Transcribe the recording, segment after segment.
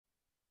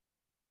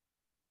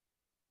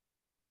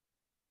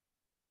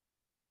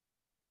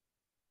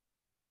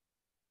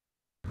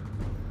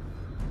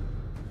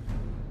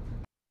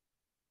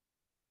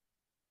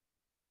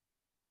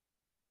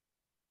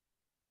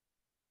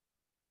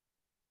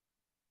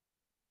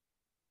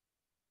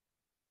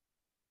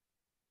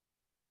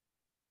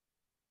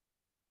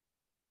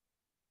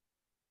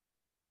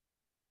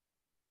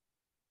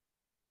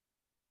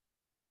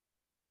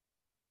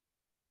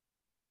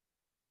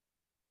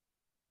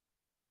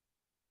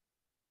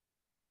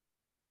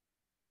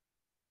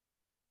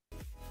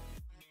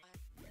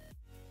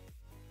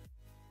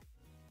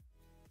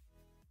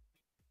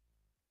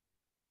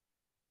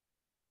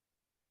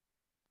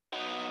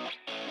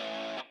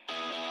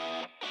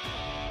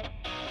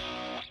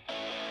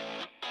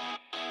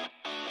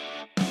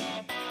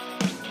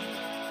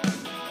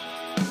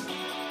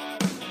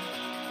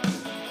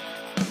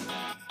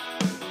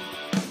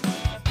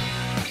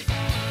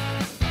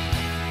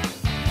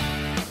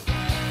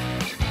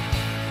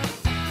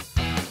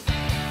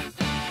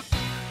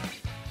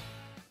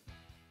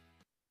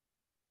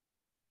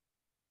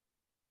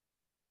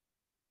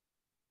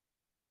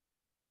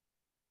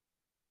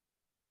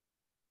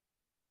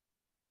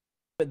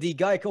The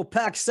Geico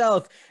Pack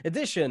South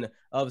edition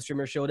of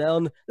Streamer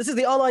Showdown. This is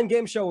the online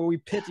game show where we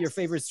pit your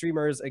favorite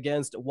streamers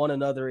against one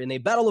another in a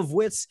battle of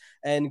wits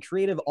and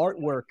creative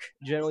artwork.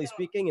 Generally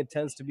speaking, it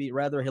tends to be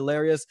rather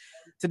hilarious.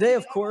 Today,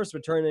 of course,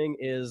 returning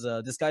is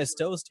Disguised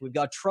Toast. We've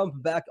got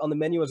Trump back on the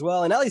menu as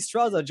well, and Ali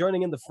Straza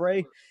joining in the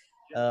fray.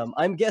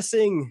 I'm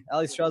guessing,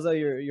 Ali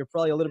Straza, you're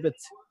probably a little bit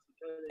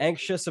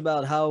anxious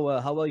about how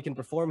well you can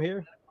perform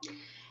here.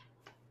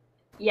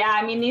 Yeah,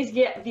 I mean,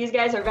 these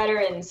guys are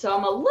veterans, so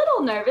I'm a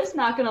little nervous,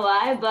 not gonna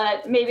lie,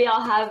 but maybe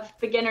I'll have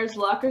beginner's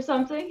luck or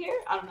something here.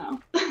 I don't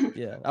know.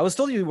 Yeah, I was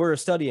told you were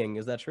studying.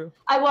 Is that true?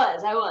 I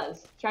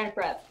was trying to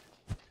prep.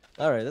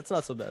 All right, that's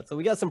not so bad. So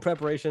we got some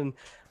preparation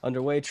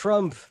underway.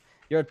 Trump,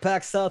 you're at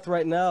PAX South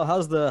right now.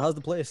 How's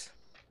the place?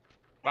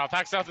 Wow,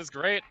 PAX South is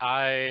great.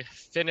 I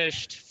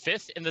finished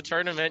 5th in the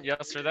tournament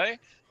yesterday,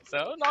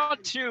 so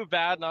not too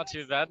bad, not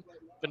too bad.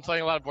 Been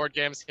playing a lot of board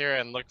games here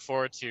and look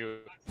forward to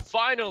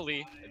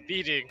finally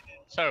beating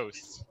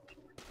Toast.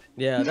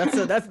 Yeah,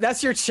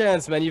 that's your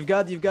chance, man. You've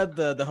got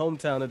the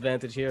hometown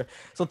advantage here.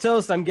 So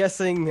Toast, I'm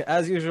guessing,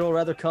 as usual,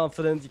 rather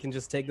confident you can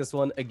just take this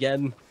one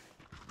again.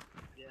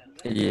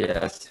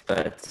 Yes,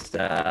 but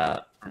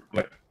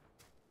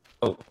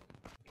oh,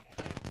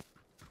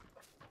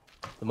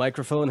 the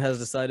microphone has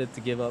decided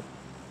to give up.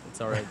 It's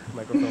all right,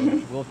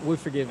 microphone. We'll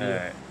forgive you. all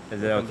right.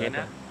 Is it okay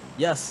now?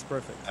 Yes,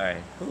 perfect. All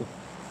right. Cool.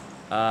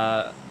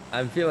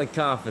 I'm feeling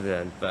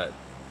confident, but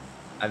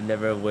I've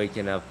never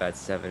waken up at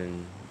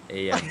 7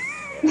 a.m.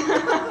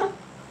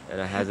 and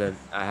I haven't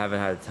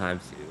had time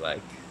to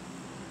like.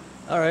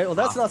 All right, well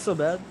that's not so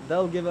bad.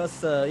 That'll give us,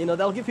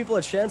 that'll give people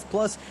a chance.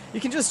 Plus,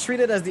 you can just treat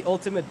it as the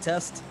ultimate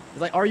test.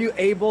 It's like, are you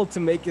able to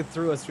make it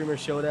through a streamer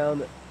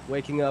showdown,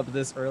 waking up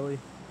this early?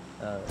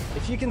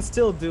 If you can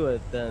still do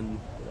it, then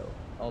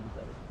all the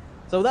better.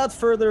 So without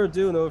further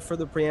ado, no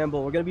further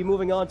preamble, we're going to be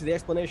moving on to the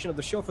explanation of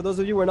the show. For those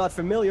of you who are not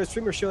familiar,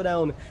 Streamer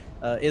Showdown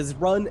is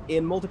run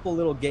in multiple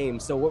little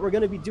games. So what we're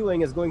going to be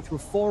doing is going through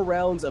 4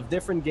 rounds of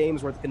different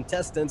games where the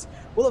contestants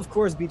will, of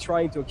course, be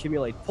trying to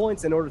accumulate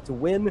points in order to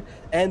win.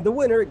 And the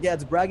winner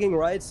gets bragging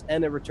rights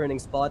and a returning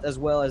spot, as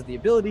well as the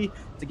ability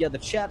to get the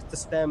chat to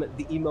spam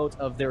the emote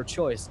of their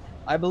choice.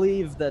 I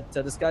believe that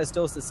Disguised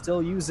Toast is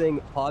still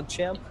using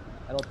PogChamp.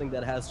 I don't think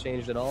that has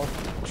changed at all.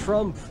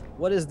 Trump,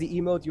 what is the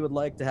emote you would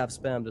like to have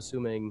spammed,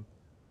 assuming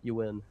you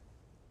win?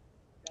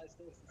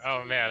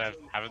 Oh man, I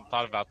haven't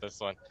thought about this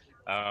one.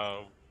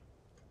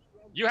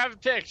 You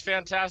haven't picked.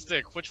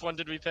 Fantastic. Which one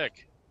did we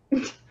pick?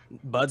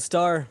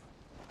 Budstar.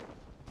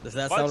 Does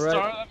that sound right?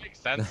 Budstar, that makes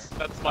sense.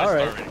 That's my All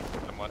right. star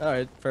rating. All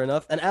right, fair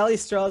enough. And Ali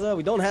Straza,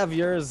 we don't have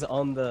yours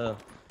on the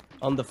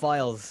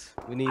files.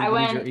 We need your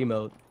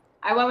emote.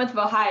 I went with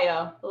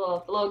Ohio, the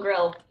little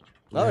grill.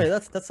 All right,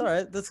 that's all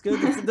right. That's good.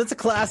 That's a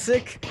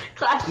classic.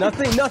 Classic.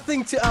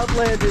 Nothing too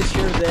outlandish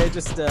here today.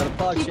 Just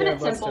PogChamp,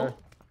 Budstar.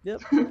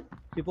 Yep.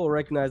 People will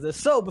recognize this.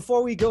 So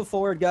before we go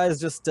forward,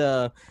 guys, just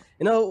a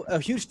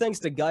huge thanks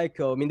to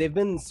Geico. I mean, they've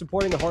been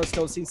supporting the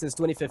Hearthstone scene since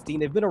 2015.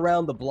 They've been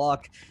around the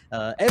block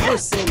ever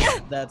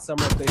since that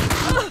summer of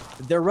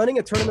 2015. They're running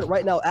a tournament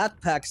right now at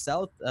PAX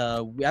South.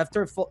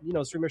 After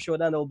Streamer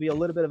Showdown, there will be a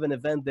little bit of an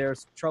event there.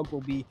 Trump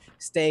will be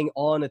staying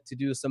on to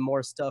do some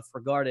more stuff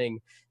regarding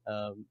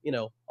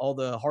all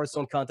the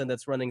Hearthstone content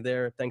that's running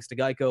there, thanks to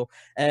Geico.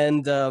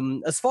 And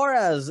as far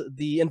as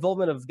the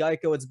involvement of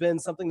Geico, it's been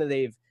something that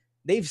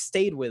they've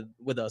stayed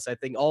with us, I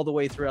think, all the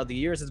way throughout the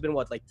years. It's been,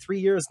 like 3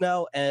 years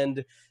now,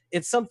 and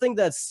it's something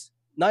that's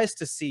nice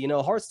to see.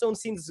 Hearthstone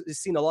has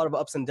seen a lot of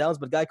ups and downs,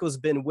 but Geico's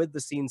been with the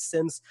scene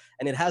since,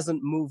 and it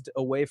hasn't moved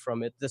away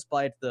from it,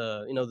 despite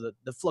the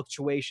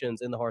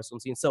fluctuations in the Hearthstone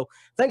scene. So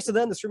thanks to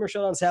them, the Streamer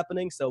Showdown's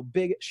happening, so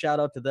big shout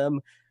out to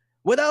them.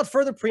 Without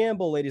further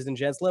preamble, ladies and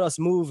gents, let us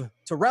move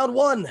to round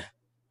 1.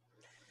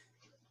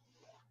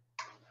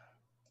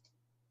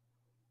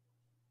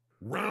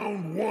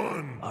 Round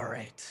 1. All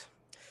right.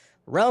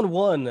 Round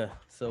 1.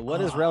 So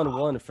what is round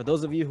 1? For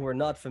those of you who are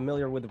not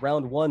familiar with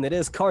round 1, it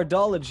is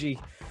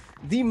cardology,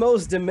 the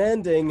most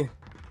demanding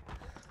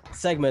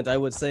segment, I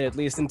would say, at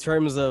least in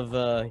terms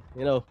of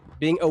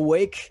being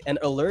awake and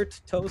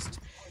alert, Toast.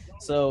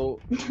 So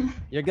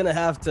you're gonna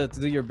have to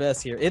do your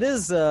best here. It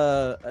is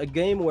a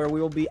game where we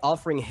will be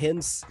offering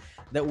hints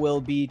that will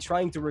be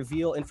trying to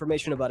reveal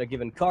information about a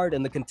given card,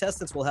 and the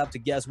contestants will have to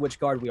guess which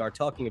card we are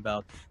talking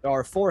about. There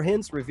are 4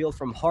 hints revealed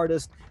from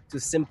hardest to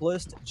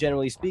simplest,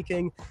 generally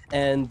speaking,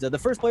 and the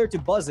first player to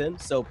buzz in,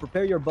 so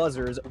prepare your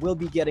buzzers, will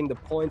be getting the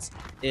points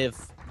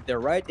if they're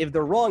right. If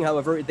they're wrong,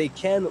 however, they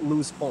can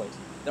lose points.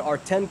 There are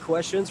 10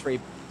 questions for a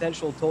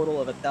potential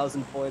total of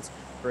 1,000 points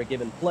for a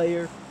given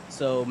player,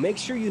 so make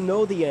sure you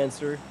know the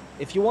answer.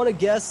 If you want to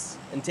guess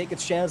and take a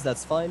chance,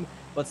 that's fine.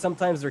 But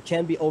sometimes there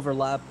can be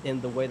overlap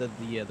in the way that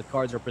the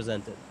cards are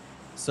presented.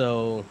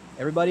 So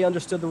everybody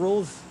understood the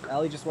rules?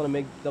 Ali, just want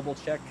to double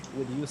check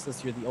with you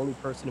since you're the only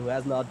person who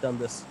has not done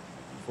this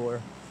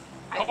before.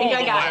 I think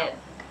I got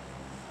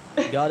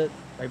it. You got it?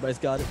 Everybody's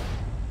got it?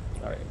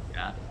 All right.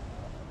 got it.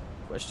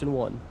 Question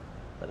 1.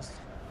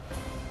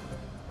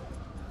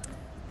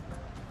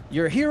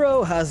 Your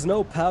hero has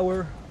no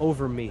power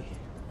over me.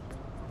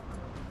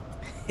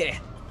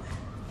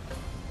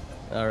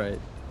 All right.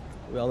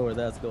 We all know where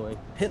that's going.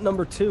 Hint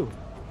number 2.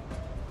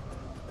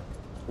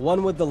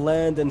 One with the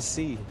land and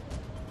sea.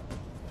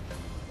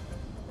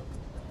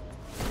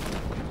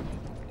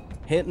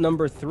 Hint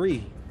number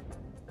 3.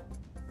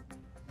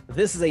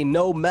 This is a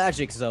no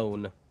magic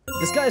zone.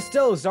 This guy's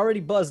toast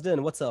already buzzed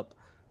in. What's up?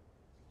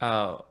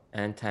 Oh,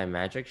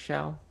 anti-magic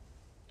shell?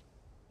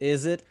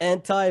 Is it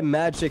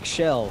anti-magic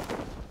shell?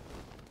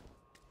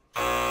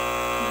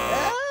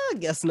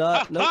 Guess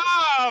not. Nope.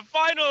 Ah,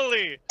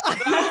 finally!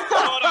 That's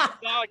what I'm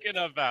talking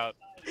about.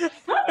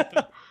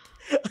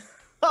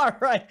 All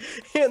right,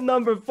 hint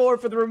number 4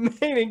 for the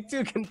remaining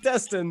 2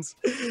 contestants.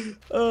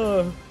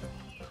 Did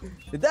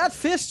that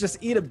fish just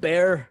eat a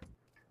bear?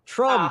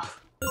 Trump.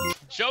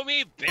 Show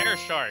me bear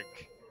shark.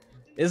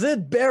 Is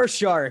it bear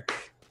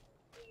shark?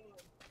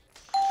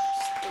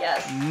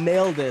 Yes.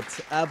 Nailed it,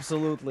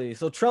 absolutely.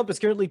 So Trump is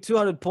currently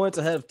 200 points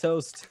ahead of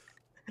Toast.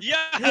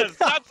 Yes,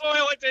 that's what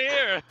I like to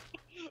hear.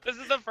 This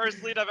is the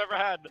first lead I've ever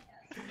had.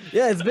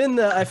 Yeah, it's been.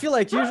 I feel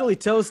like usually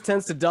Toast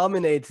tends to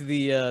dominate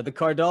the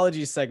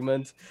cardology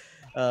segment,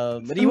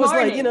 but he was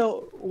like, you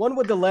know, one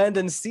with the land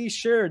and sea,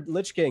 sure,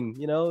 Lich King.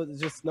 You know, it's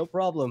just no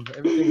problem.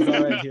 Everything's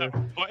all right here.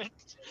 What?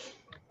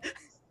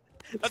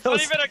 That's Toast.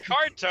 not even a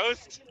card,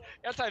 Toast.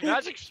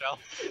 Anti-magic shell.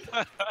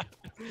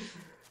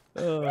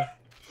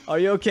 Are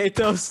you okay,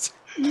 Toast?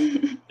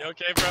 You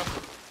okay, bro?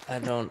 I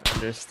don't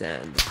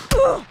understand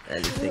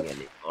anything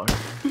anymore.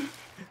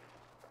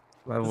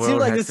 My It world seems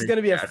like has this is been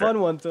gonna be a shattered. fun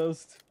one,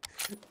 Toast.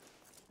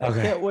 I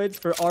Okay. can't wait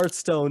for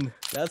Artstone.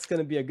 That's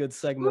gonna be a good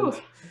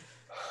segment.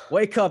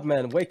 Wake up,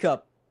 man. Wake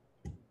up.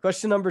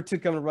 Question number 2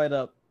 coming right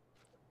up.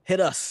 Hit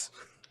us.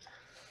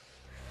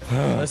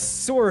 A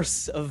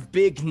source of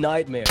big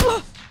nightmares.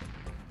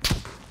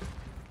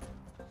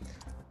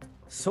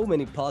 So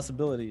many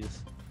possibilities.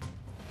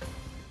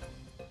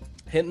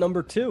 Hint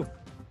number 2.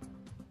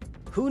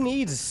 Who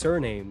needs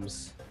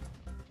surnames?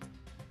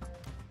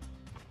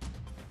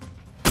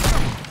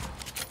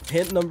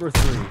 Hint number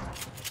 3.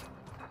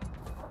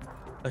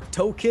 A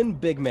token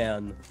big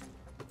man.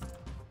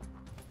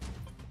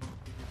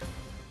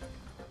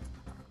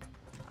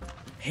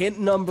 Hint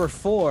number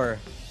 4.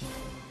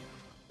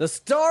 The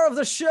star of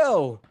the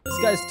show. This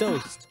guy's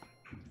Toast.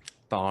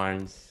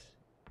 Barnes.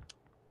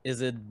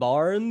 Is it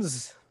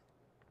Barnes?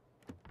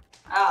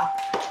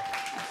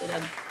 Yes, it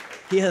did.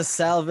 He has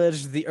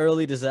salvaged the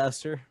early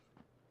disaster.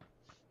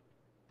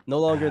 No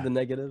longer the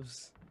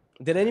negatives.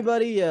 Did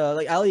anybody,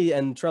 like Ali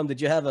and Trump, did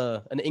you have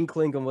an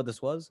inkling on what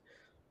this was?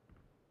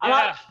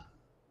 Yeah.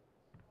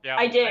 Yeah,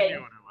 I did.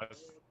 knew what it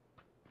was.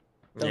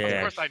 Okay. Of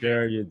Yeah, course I do.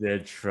 sure you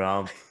did,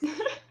 Trump.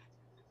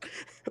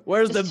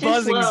 Where's It's the too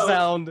buzzing slow.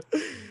 sound?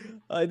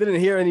 I didn't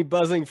hear any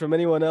buzzing from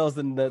anyone else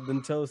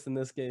than Toast in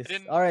this case. I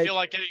didn't All right, feel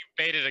like getting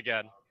baited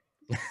again.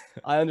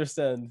 I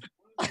understand.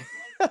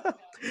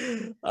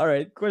 All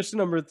right, question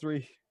number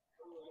 3.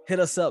 Hit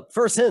us up.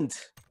 First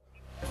hint.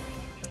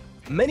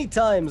 Many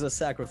times a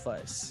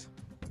sacrifice.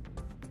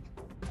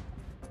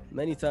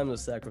 Many times a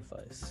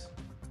sacrifice.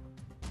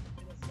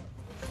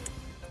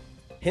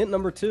 Hint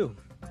number 2.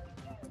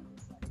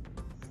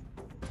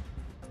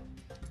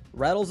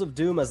 Rattles of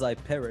doom as I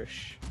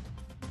perish.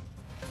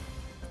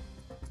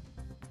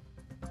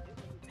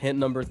 Hint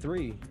number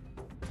 3.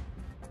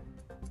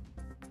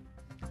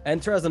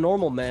 Enter as a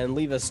normal man,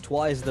 leave as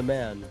twice the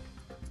man.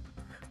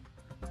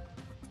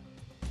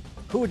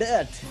 Who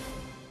dat?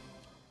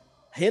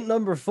 Hint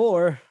number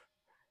 4.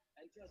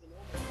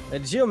 A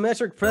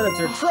geometric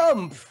predator.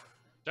 Trump!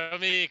 Show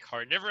me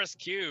carnivorous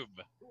cube.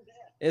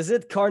 Is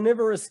it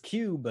carnivorous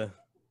cube? And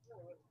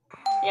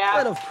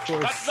Yeah. of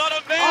course. That's not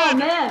a Oh man.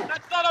 man.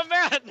 That's not a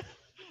man.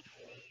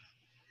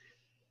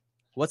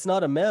 What's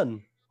not a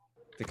man?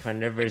 The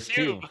carnivorous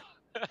Cube. cube.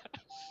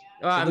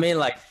 Well, I mean,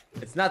 like,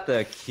 it's not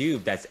the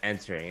cube that's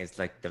entering. It's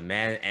like the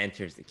man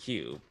enters the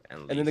cube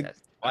and And then leaves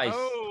as twice.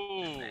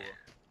 Oh.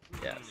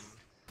 Yes.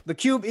 The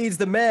cube eats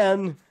the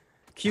man.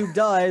 Cube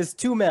dies.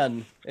 2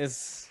 men.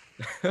 Is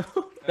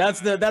that's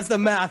the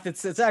math.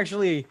 It's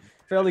actually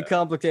fairly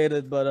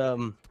complicated, but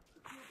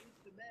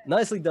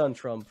nicely done,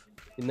 Trump.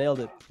 You nailed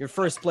it. Your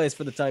first place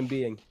for the time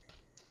being.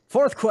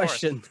 4th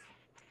question.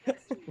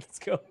 Let's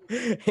go.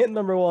 Hint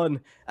number 1.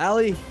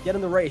 Ali, get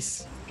in the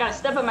race. Gotta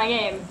step up my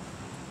game.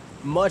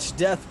 Much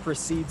death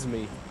precedes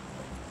me.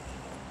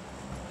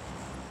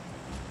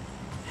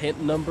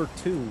 Hint number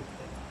 2.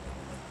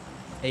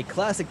 A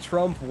classic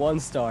Trump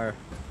 1-star.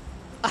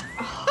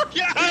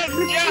 Yes,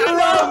 Trump!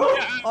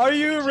 yes. Are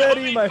you Show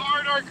ready, me my?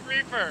 corridor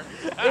creeper.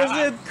 Is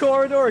it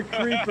Corridor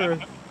Creeper?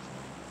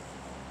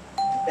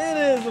 It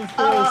is, of course.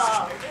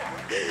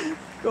 Oh.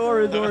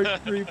 Corridor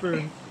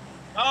Creeper.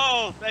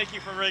 Oh, thank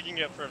you for rigging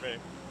it for me.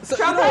 So,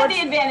 Trump you know had what?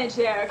 the advantage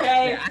there,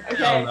 okay? I Okay.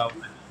 don't know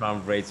when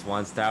Trump rates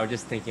 1-star. I was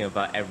just thinking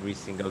about every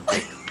single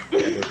good.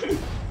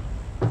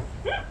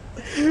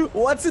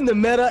 What's in the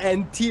meta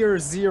and tier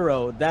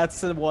 0?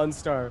 That's a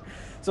 1-star.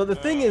 So the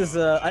thing is,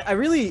 I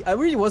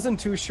really wasn't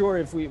too sure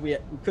if we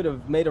could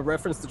have made a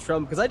reference to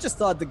Trump, because I just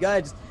thought the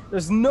guy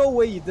there's no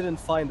way you didn't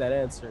find that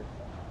answer.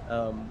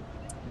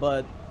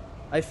 But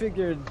I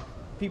figured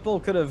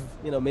people could have,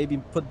 you know, maybe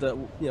put the,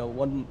 you know,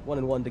 one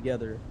and one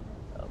together.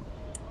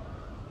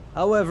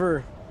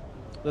 However,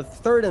 the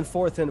third and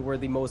fourth hint were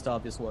the most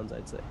obvious ones,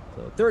 I'd say.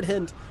 So third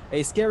hint,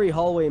 a scary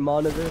hallway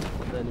monitor.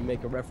 And then you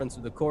make a reference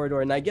to the corridor,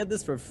 and I get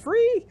this for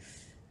free?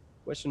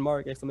 Question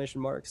mark,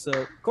 exclamation mark.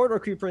 So corridor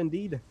creeper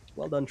indeed.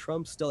 Well done,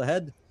 Trump. Still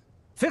ahead.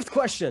 Fifth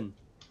question.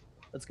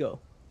 Let's go.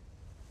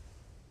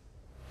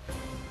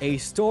 A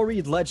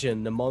storied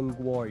legend among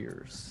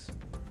warriors.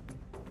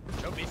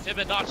 Show me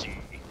Fibonacci.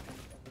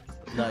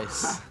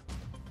 Nice.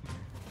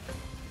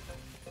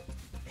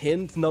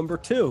 Hint number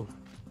 2.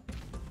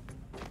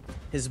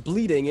 His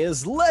bleeding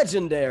is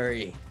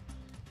legendary.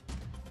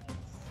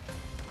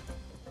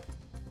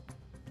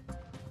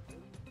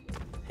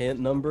 Hint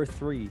number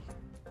 3.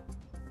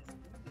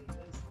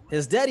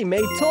 His daddy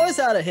made toys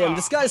out of him.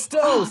 This guy's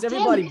Toast.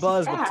 Everybody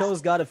buzzed, but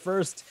Toast got it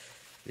first.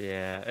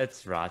 Yeah,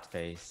 it's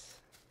Rotface.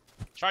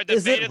 Tried to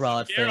Is bait it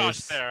us some garage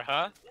Rotface? there,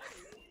 huh?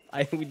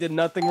 We did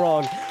nothing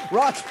wrong.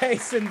 Rock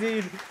face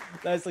indeed.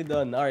 Nicely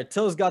done. All right,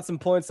 Toast got some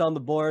points on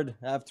the board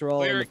after all.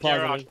 Clear In the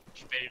positive. garage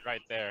bait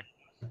right there.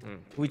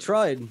 We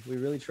tried. We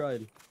really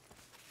tried.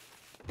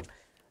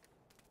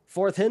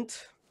 Fourth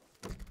hint.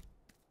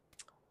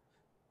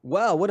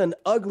 Wow, what an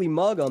ugly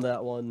mug on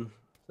that one.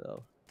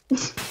 So,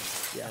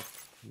 yeah.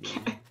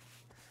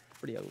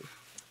 Pretty ugly.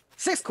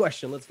 Sixth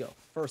question. Let's go.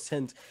 First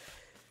hint.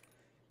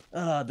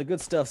 The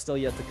good stuff still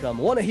yet to come.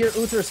 Want to hear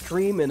Uther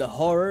scream in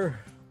horror?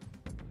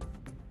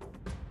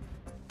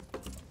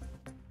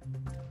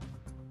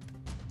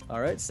 All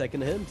right,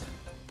 second hint.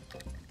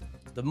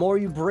 The more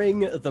you bring,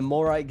 the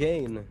more I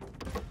gain.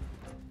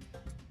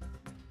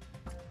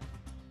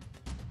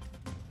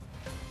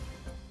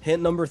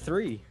 Hint number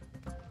 3.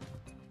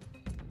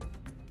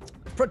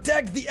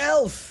 Protect the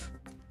elf!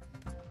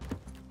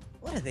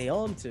 What are they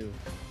on to?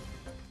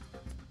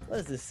 What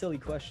is this silly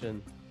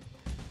question?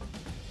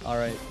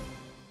 Alright.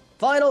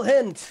 Final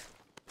hint!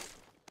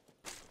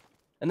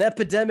 An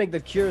epidemic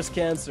that cures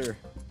cancer.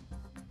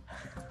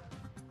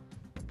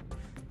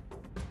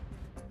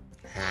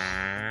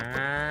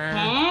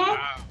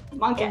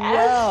 Monka S?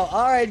 Wow,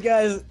 alright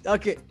guys.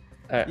 Okay.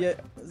 Uh, Yeah.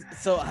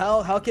 So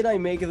how can I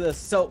make this?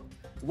 So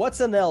what's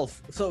an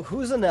elf? So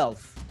who's an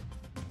elf?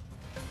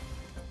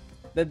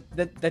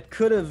 That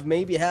could have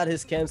maybe had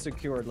his cancer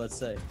cured, let's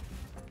say.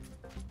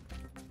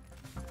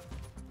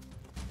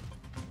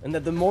 And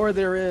that the more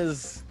there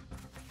is,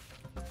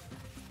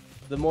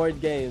 the more it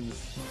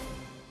gains.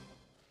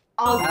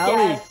 I'll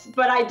Allie. guess,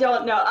 but I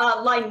don't know.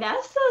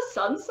 Lynessa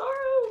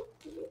Sunsorrow?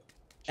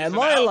 Am an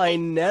I elf.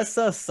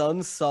 Lynessa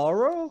Sun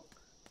Sorrow?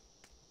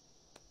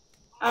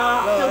 No,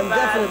 Feels I'm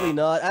bad. definitely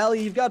not.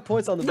 Allie, you've got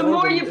points on the The board.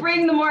 more but you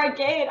bring, the more I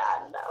gain. I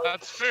don't know.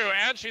 That's true,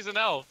 and she's an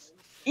elf.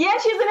 Yeah,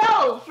 she's an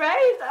elf,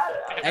 right? I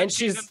don't know. And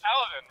she's a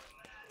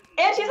paladin.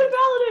 And she's a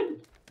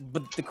paladin.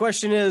 But the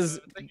question is,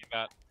 Thinking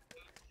that.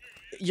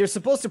 you're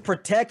supposed to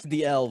protect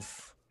the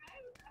elf.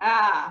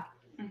 Ah.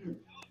 Mhm.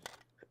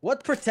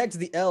 What protects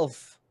the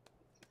elf?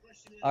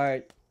 All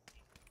right.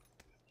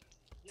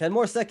 10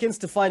 more seconds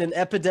to find an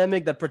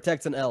epidemic that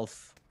protects an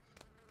elf.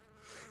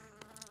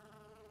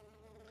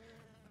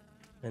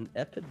 An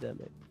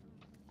epidemic.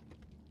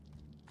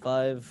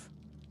 5,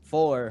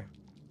 4,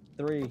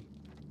 3,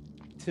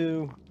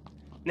 2.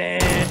 Nah.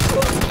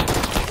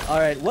 All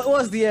right. What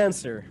was the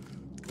answer?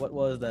 What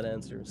was that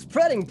answer?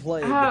 Spreading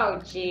plague. Oh,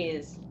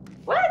 jeez.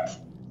 What?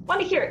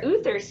 Want to hear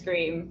Uther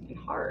scream in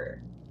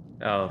horror?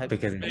 Oh,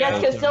 because I Yes,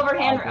 because Yeah.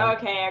 Silverhand.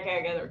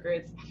 Okay, the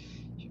recruits.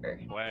 Sure.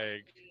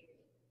 Plague.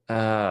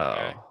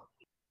 Oh.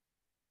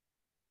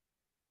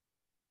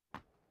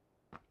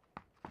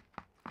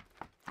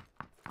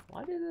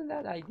 Why didn't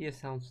that idea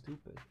sound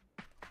stupid?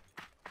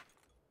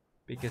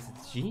 Because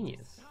it's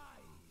genius.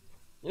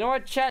 You know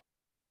what, chat?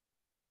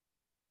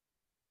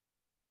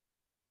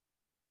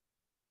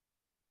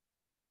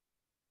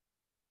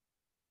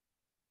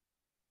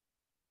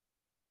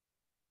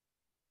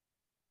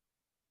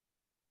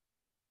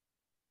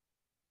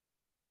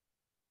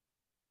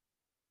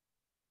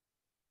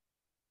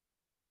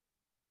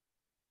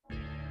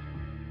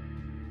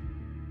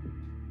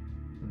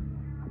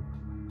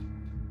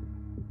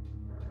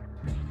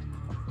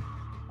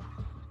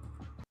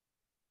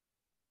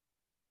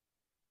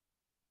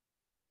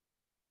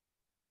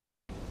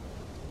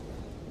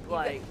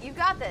 Like, you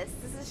got this.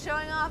 This is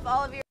showing off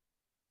all of your.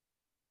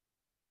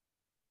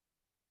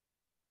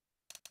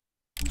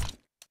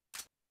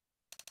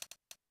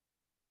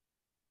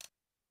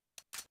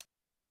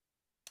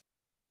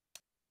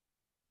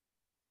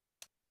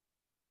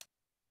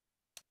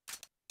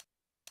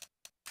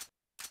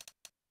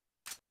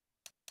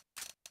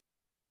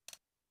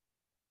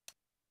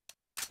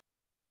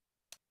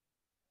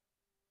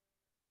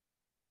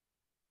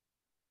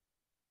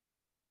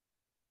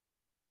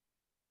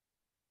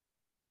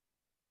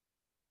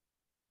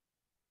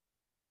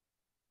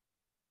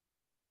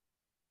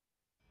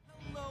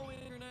 Hello,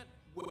 Internet.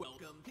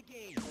 Welcome to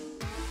Game.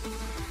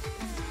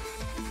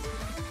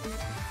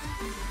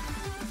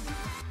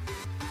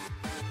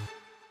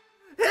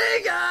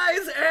 Hey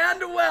guys,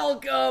 And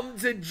welcome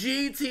to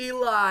GT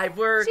Live.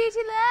 Where GT Live.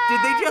 Did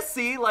they just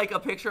see like a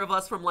picture of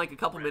us from like a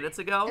couple minutes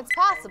ago? It's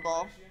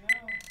possible.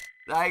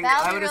 I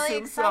That'll would be really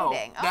assume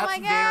exciting. so. Oh That's my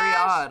very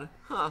gosh. odd.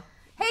 Huh.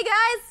 Hey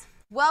guys,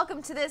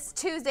 welcome to this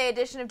Tuesday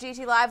edition of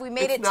GT Live. We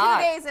made It's it not.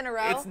 2 days in a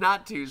row. It's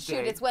not Tuesday.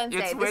 Shoot, it's Wednesday.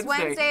 It's This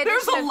Wednesday. Wednesday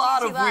There's edition a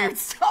lot GT of Live. weird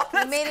stuff We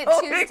that's made it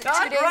going two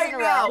on days right in a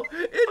now. row.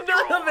 And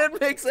none of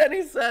it makes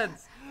any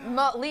sense.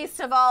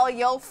 Least of all,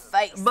 your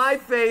face. My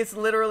face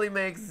literally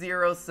makes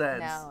 0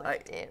 sense. No,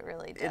 it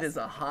really doesn't. It is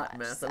a hot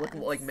mess. Sense. I look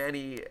like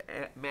Manny.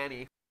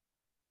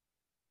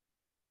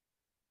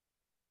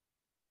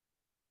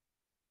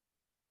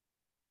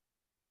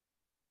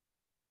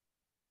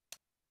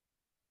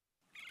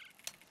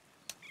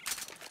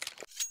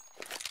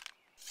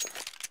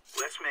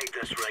 Let's make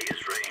this right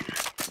as rain.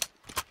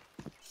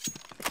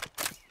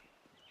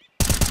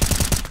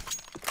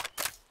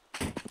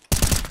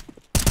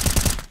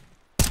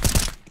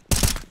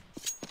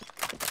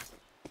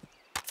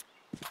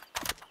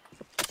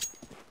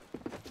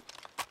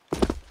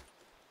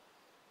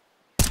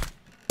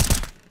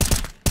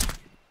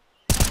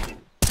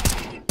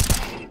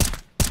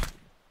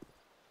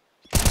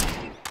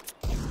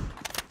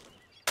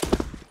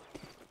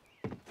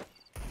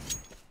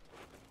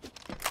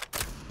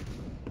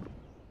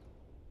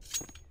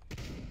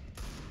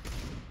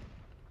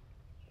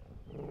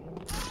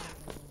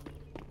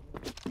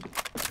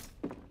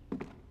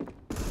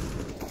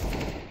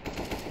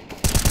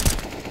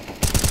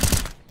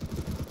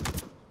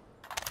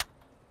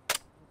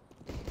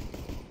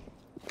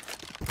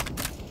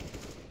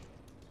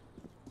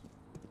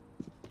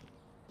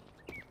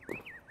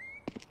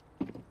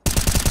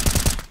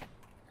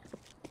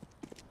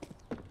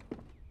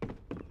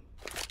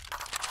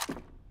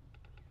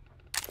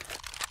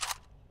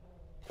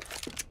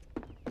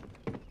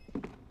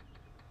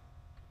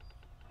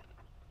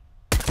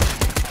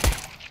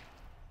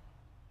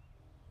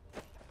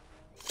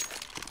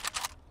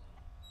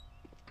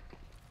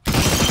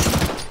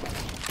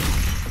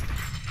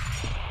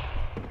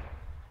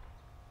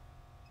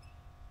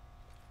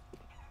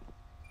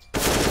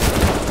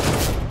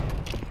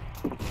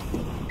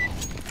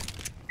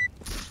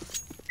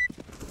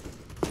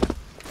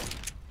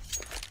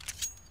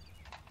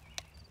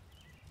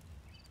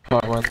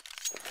 One.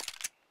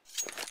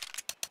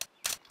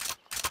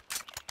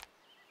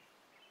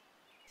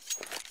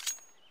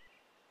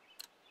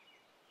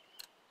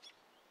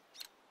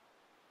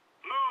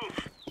 Move!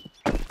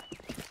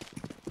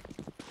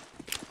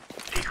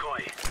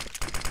 Decoy.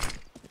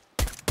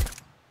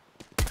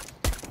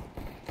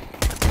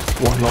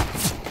 One lock.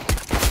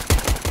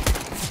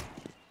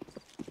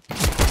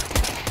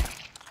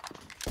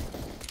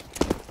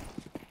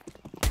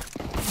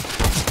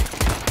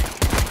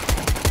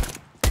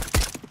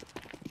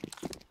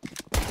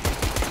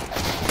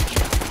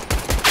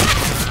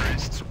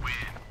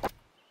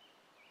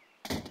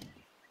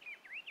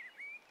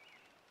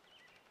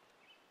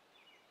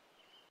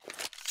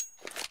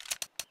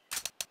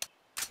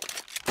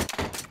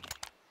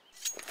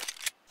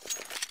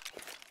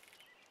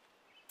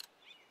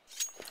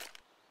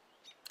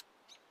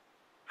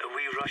 Are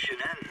we rushing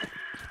in?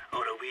 Or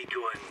are we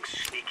going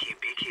sneaky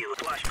beaky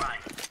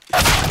flashbang?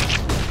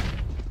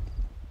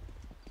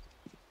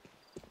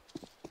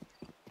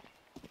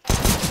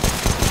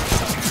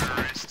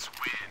 Terrorists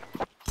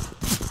win.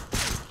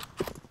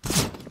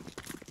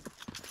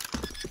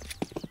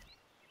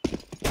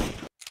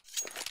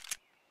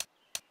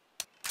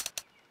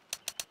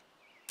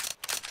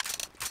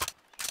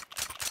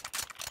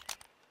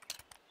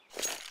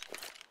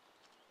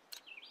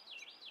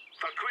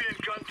 For Queen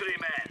and Country,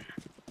 men.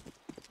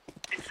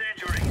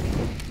 Incendiary.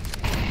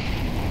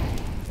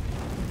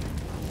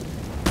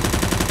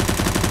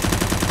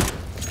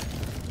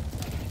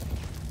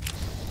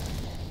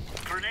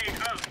 Grenade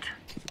out.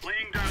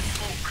 Laying down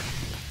smoke.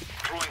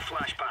 Throwing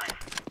flashbang.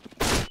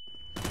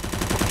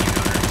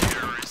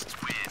 Terrorists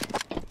win.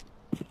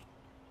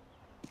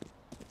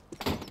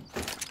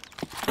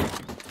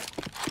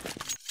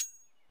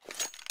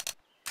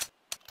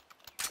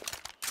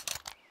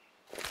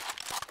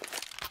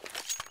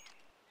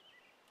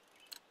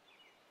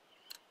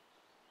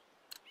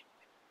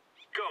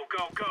 Go,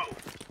 go, go.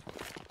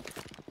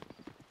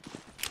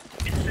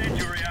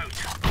 Incendiary out.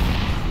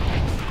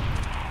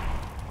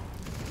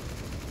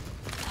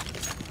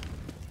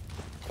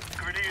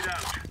 Grenade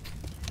out.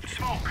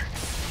 Smoke.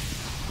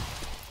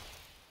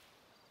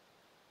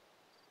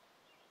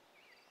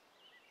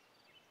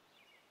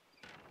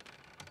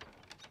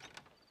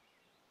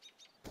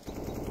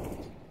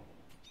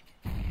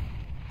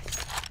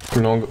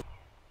 Long.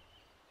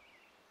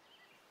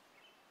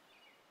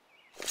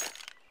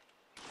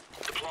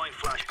 Deploying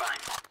flashbang.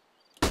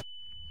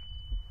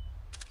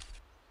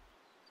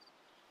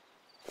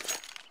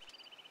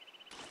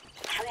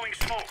 Throwing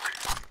smoke.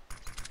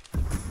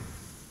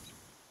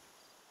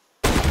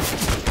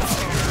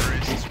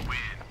 Terrorists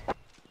win.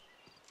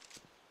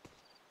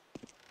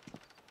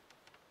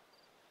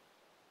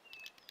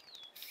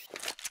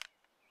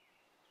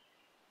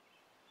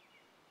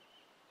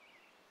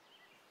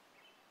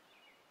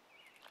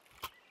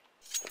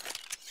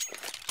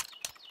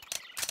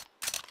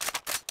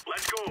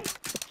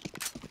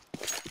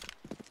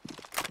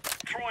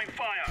 Throwing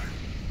fire.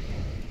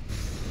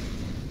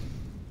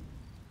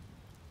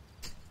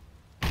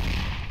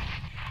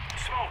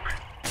 Smoke.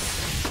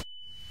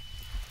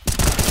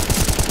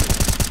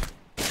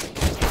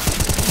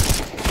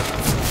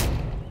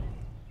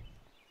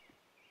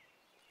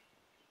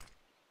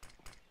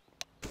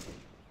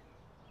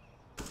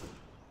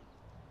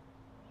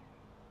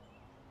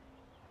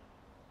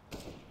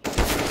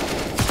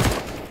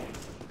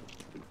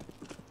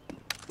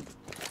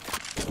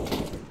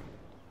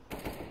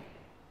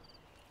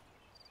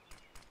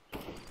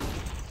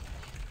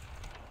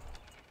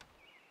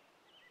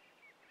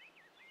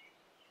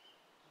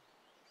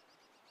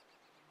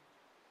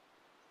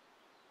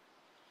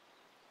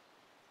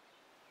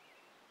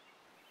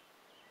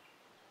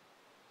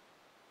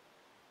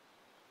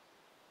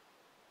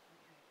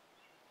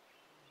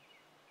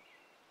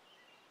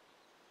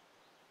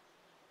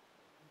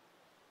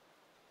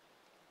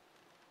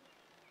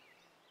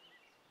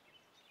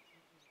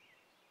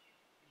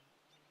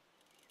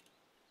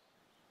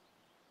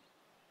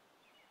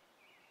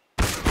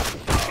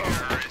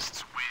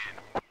 Terrorists win.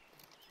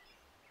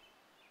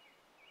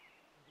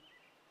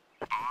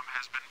 Bomb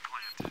has been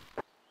planted.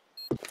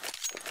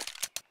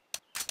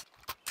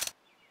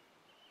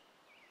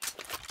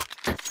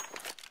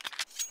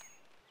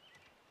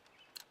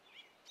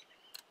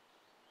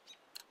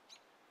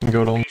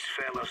 Go long. These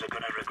fellas are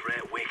gonna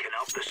regret waking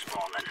up this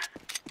morning.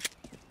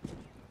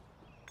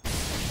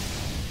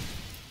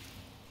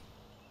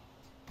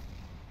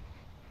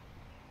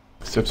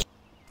 Steps.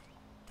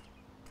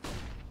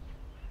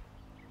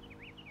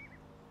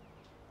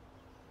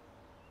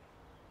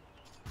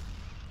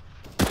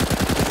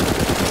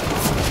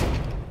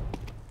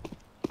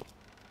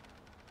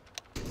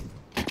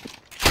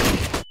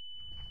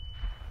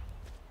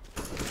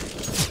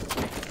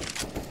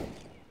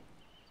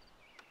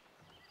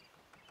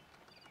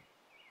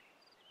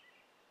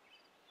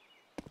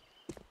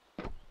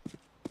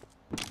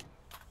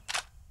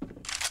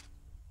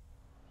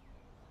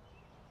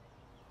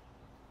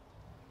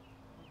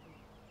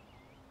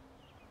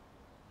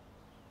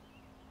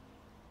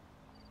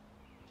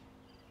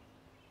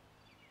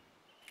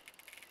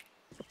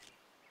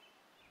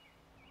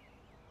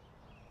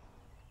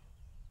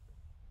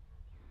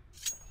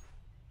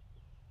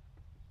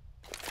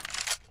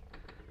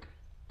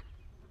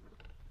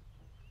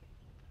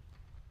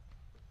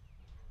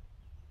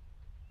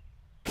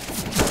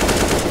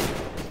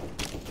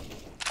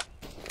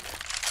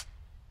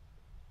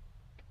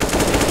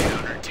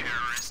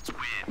 Terrorists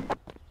win.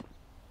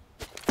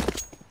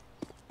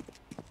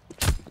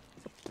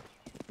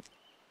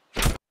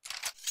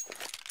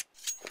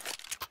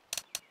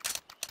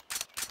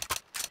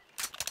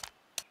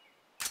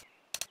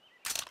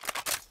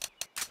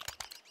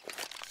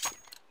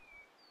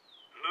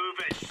 Move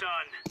it,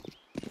 son.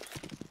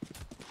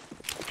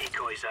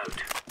 Decoys out.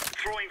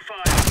 Throwing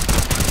fire.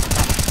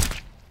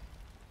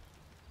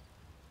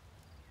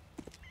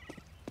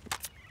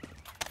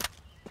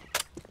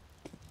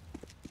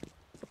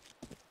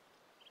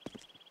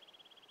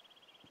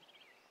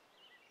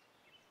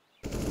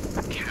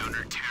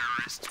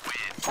 Counter-terrorists win.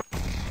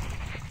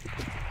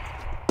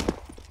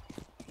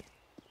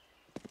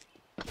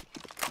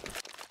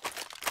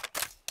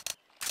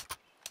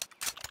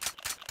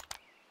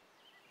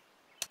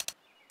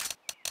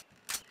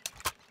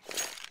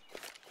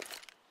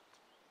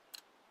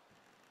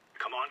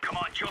 Come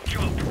on, chop,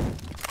 chop.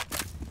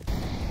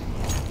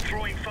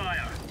 Throwing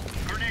fire.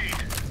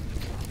 Grenade.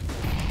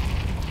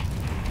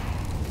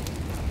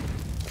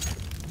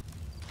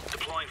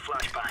 Deploying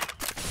flashbang.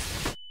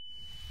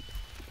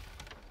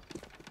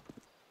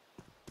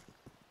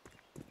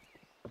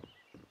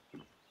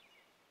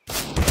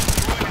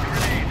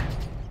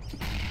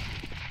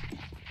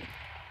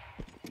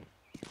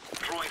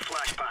 Throwing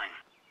flashbang.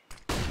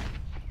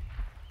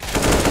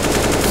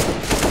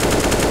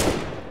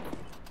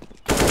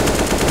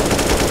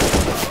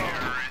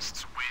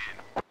 Terrorists win.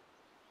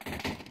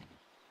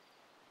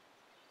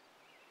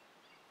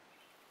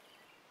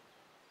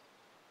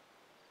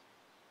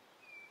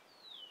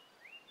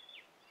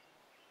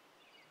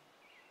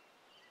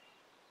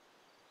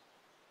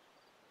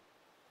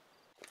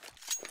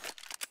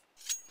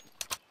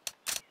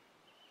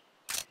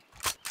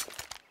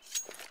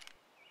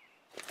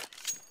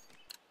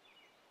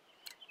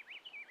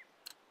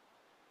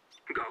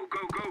 Go,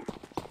 go, go.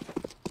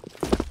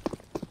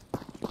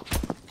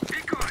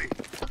 Decoy.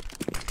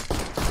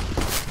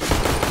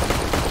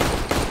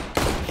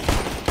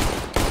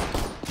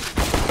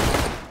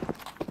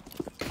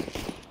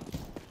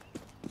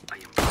 I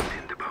am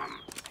planting the bomb.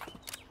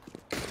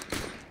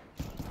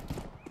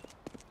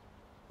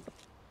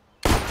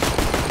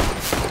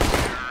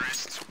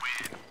 Terrorists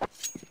win.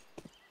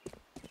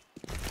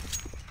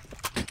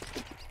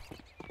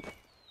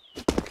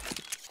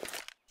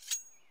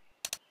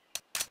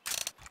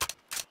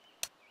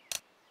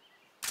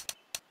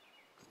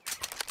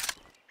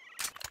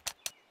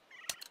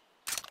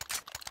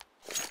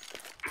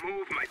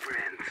 Move, my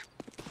friends.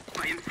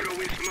 I am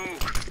throwing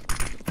smoke.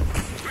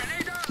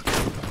 Grenade out!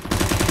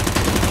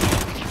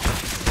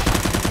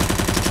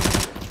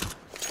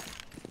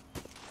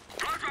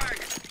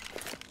 Flashbang!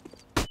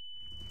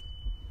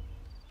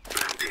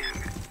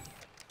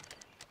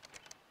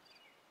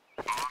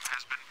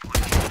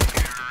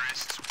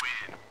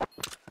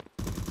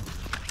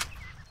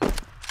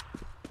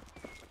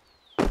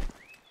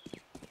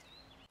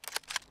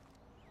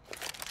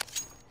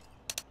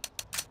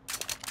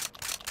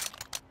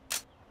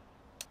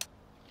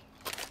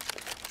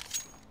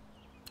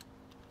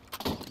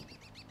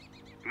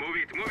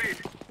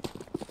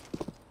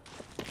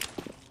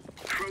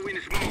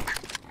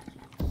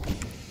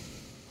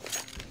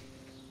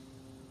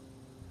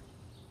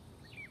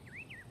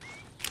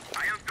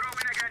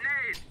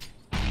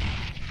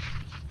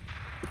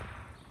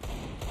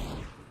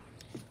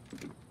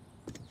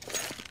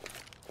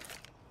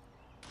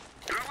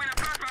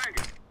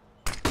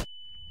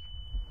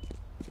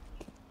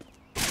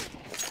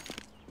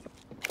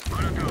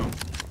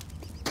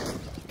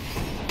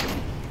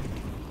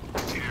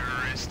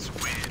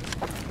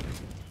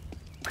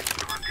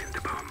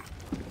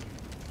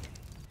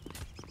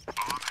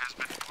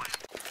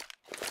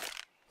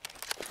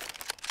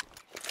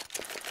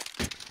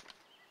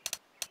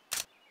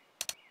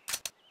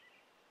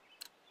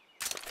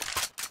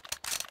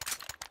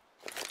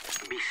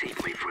 safe,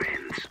 my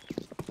friends.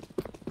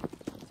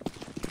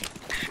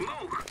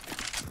 Smoke!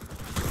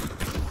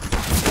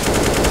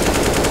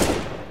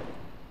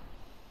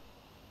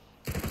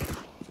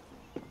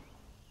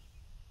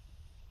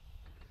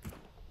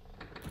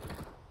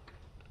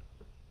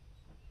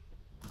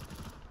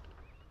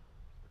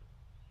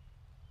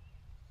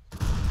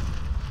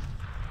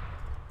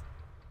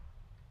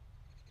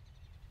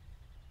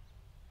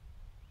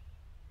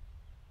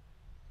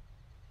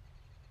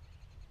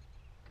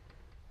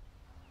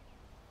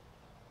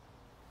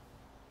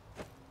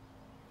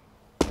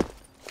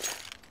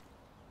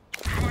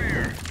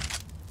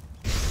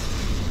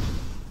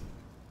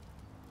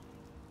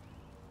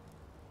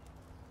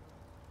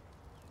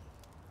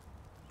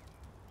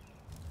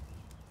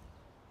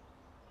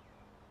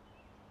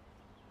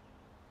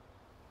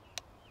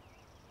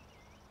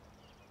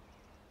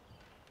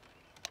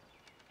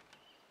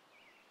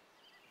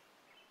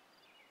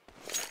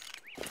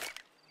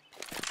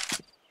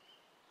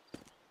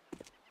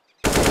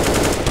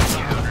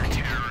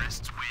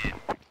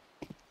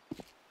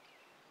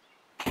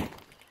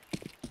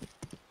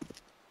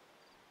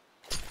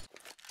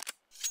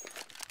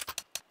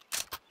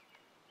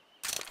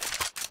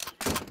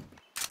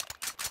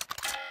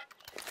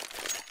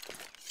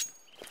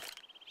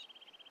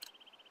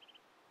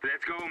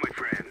 Let's go, my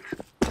friends.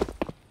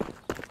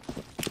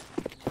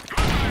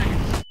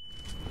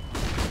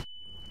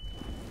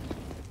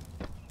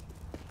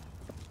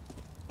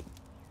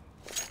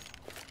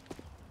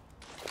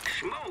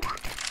 Smoke!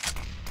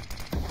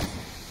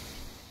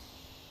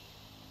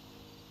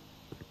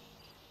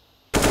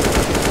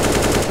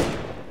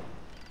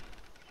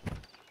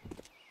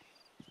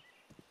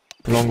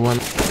 Long one.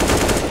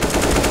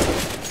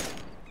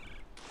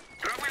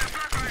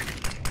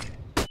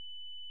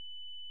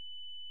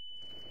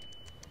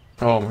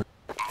 Oh my.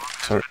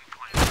 Sorry.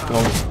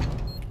 Long.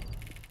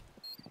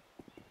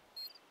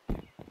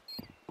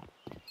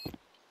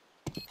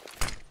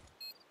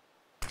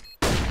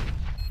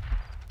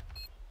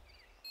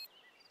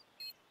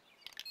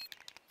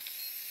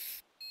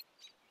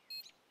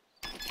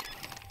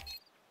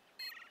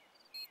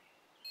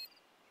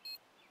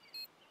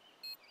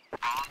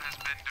 Bomb has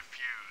been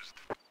defused.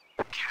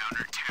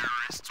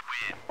 Counter-terrorists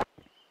win.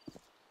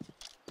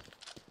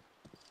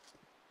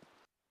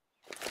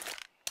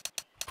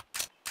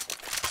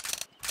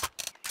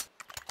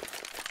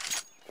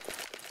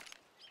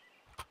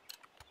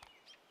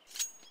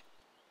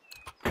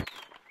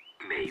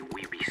 May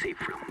we be safe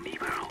from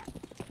evil.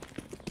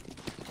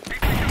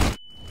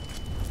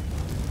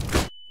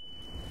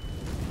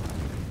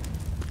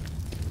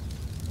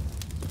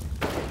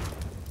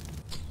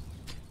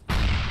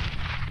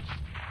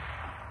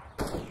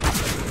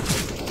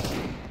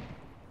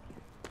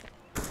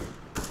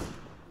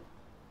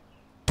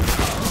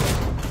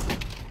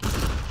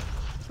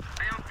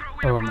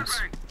 Oh,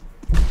 miss.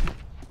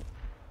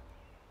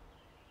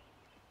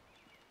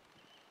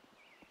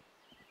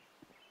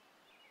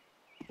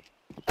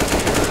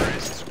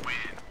 Terrorists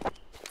win.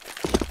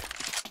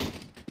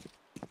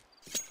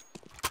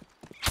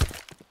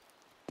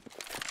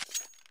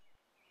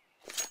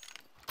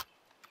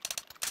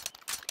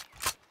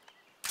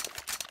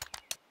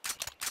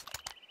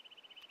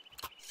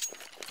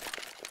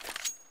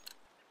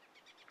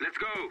 Let's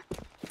go.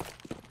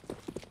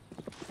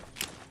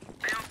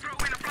 I'll throw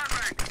in a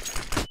flashbang.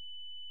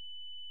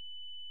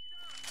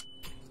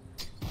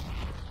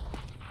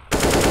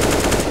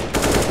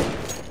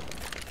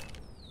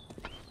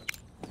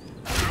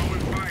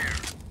 Throwing fire.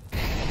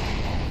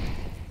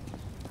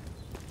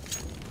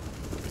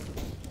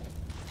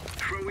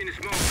 Throw in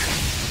smoke.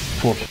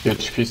 4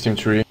 HP seem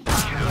to re.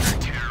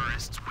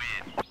 Counter-terrorists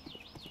win.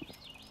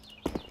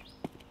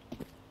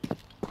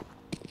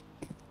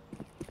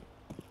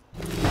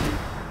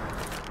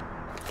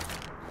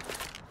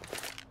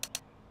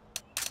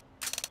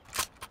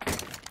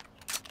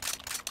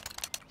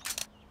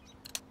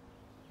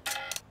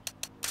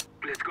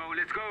 Let's go,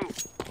 let's go.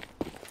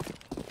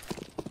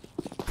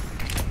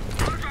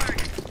 Flashbang.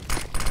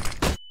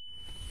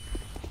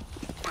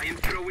 I am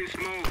throwing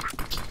smoke.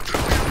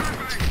 Throwing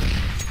flashbang.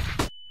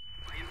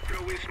 I am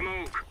throwing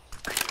smoke.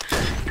 I am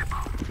setting the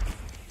bomb.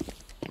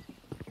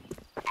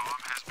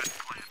 Bomb has been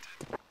planted.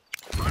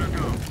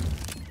 Molotov.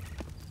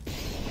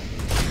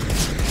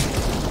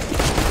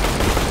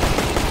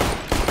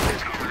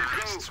 Let's go, let's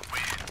go.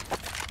 Win.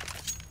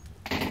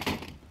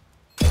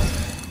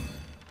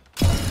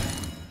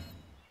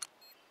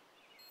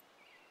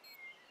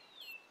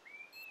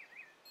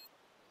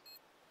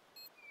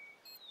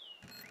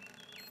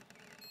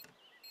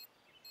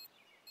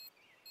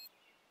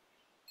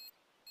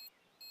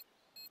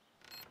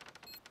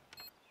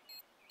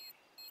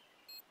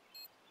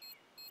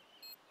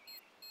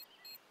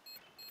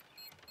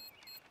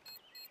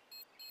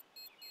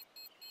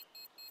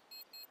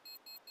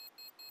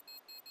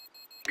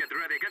 Get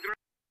ready, get ready.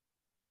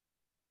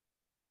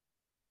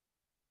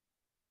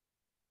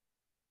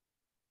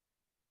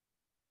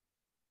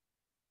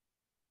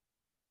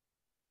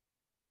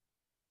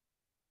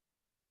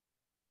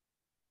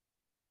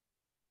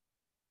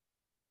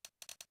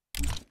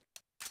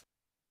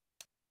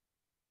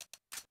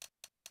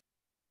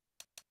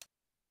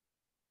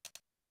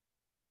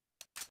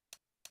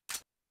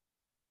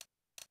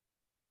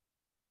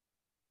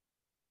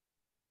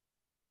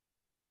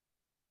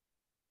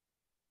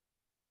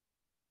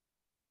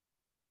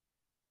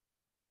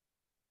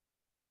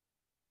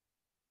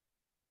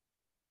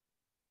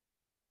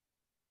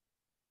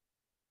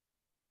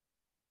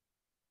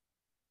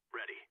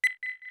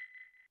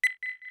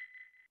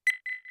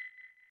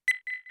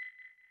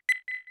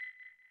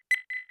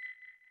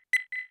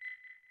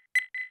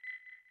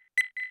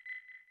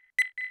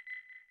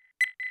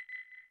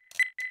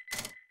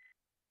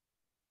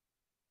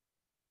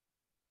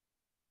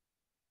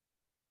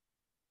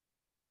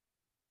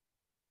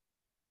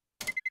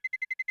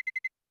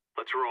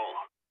 Let's roll.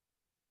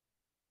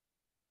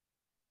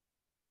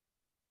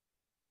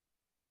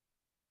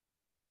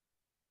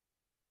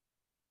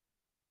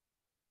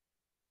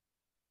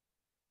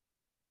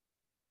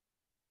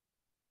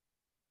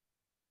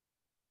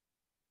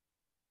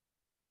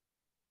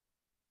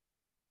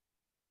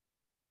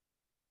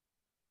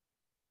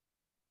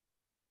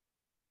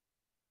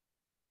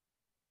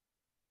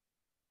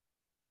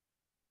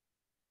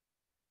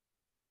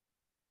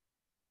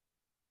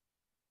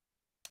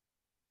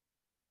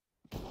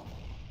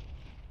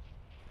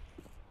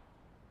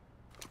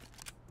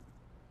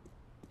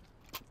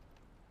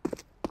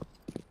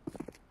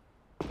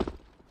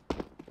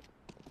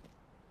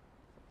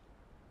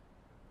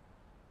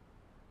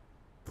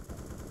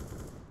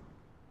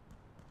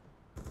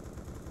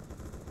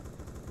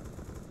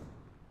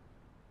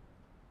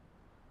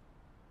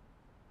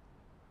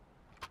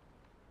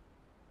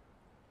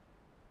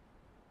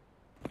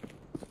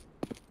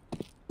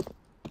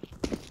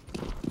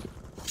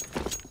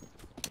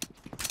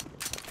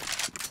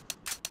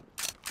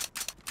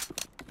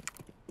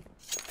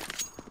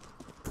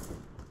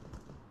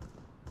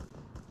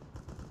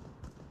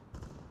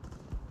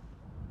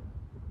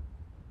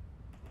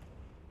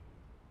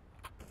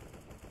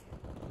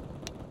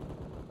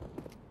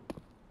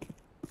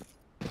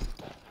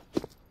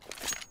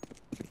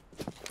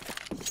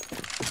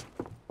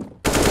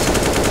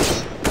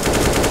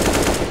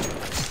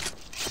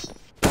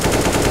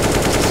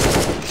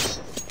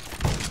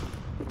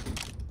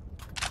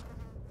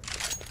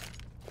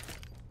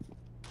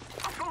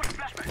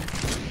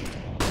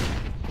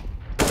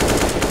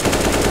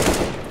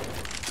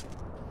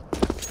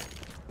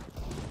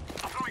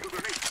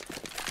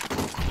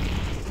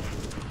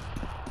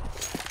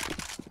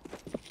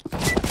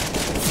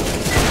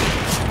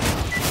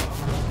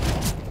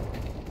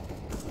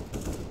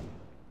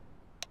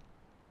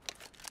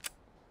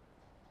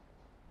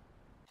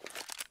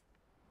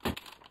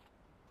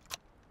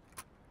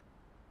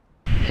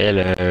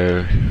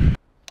 Hello.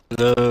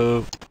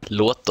 Hello.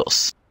 Låt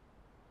oss.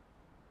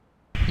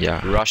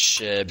 Ja.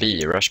 Rush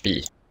B, rush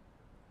B.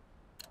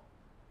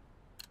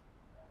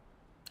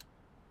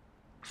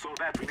 So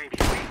that we may be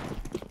free.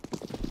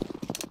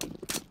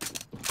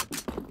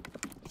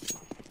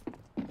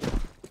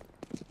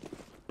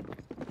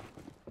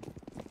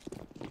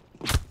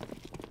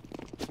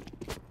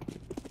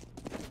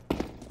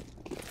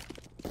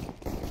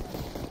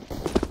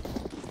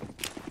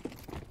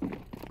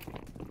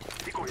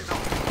 Decoy is out.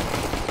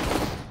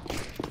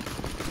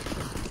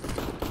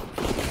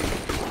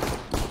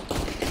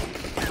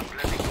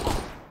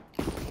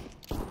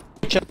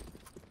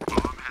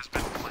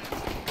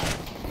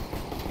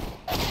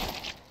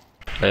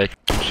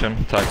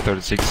 Kitchen, tag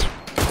 36.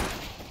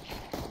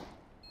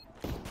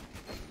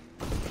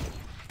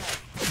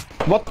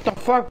 What the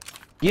fuck?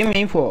 Give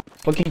me info.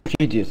 Fucking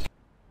idiots.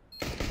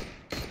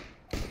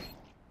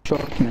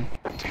 Short man.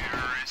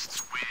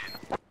 Terrorists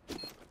win.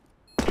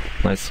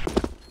 Nice.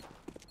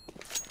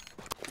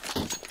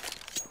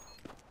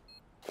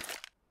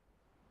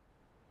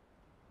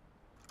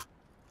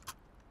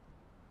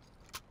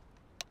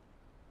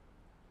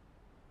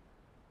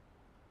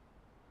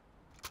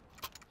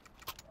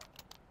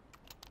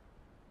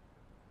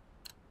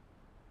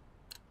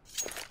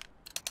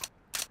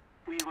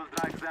 We will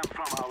drive them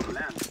from our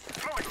land.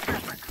 Throwing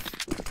flashback.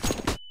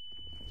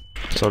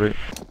 Sorry.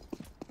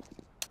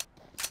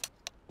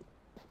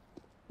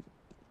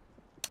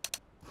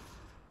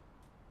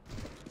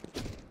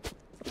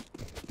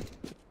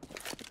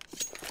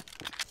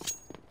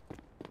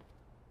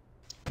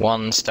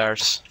 One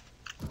stairs.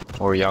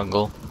 Or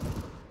jungle.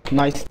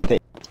 Nice day.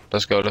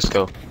 Let's go, let's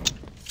go.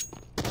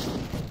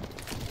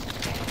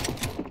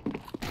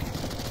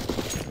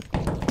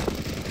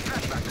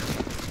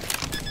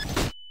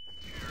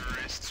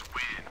 Terrorists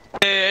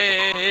win.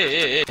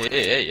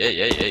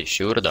 Hey,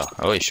 şurada.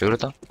 Oj,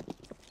 şurada.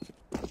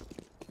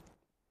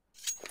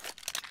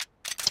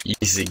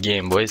 Easy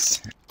game,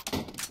 boys.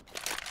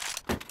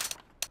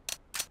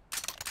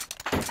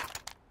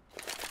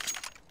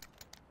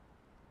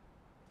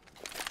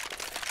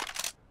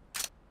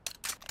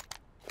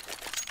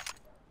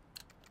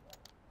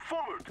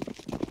 Forward.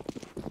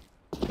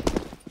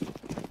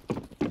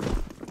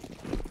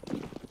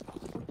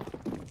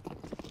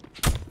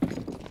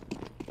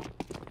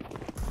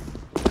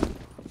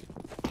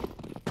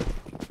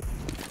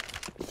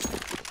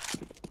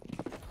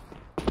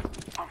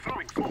 I'm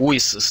throwing smoke. Who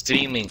is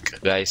streaming,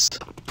 guys?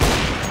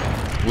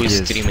 Who is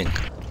Yes. streaming?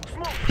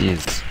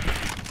 Yes.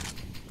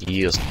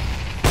 Yes.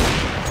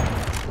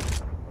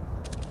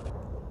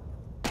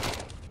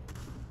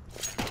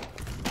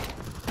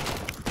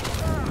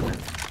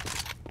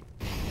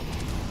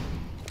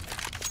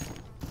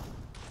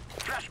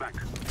 Flashback.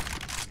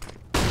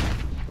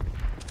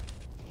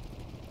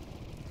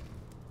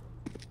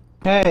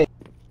 Hey.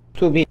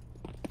 2B.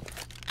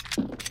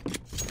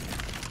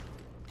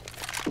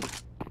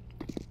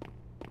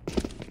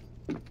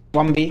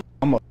 One B.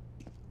 One more.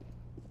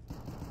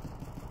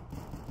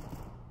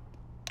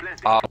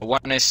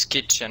 One is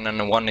kitchen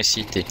and one is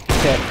CT.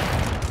 Okay.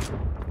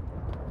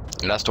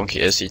 Last one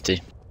is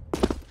CT.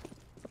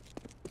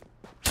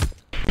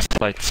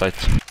 Sight.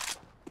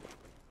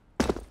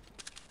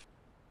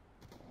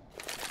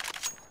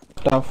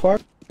 The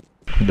fuck?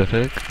 The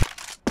heck?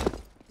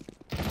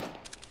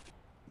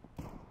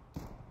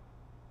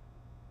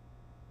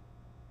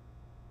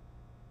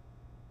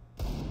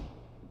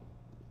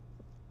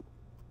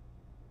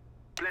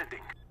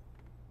 Planting.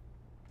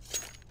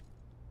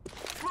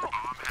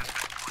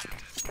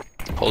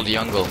 Hold the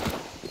angle.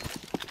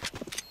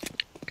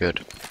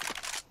 Good.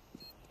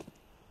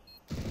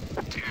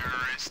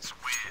 Terrorists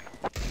win.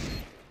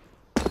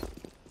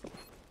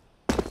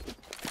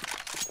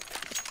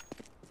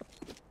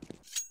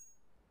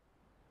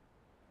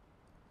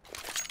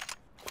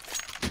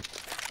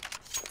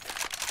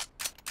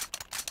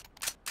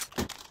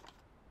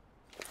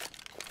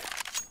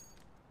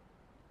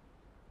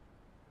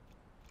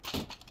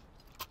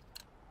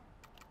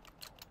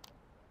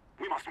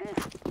 We must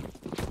move.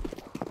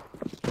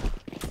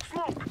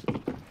 Smoke.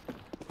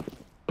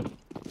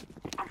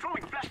 I'm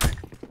throwing a flashbang.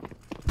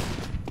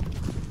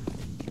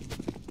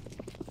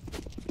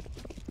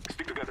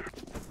 Stick together.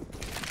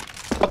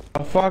 What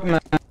the fuck,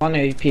 man? 1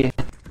 AP.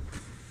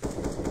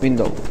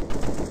 Window.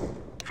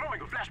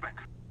 Throwing a flashbang.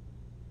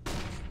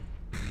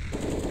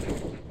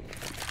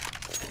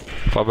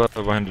 Fabbe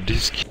behind the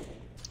disk.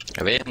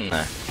 Jag vet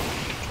inte.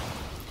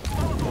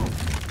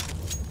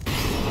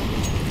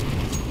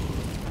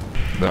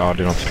 Ja,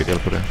 det är något fel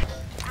på det.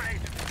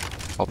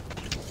 Hopp.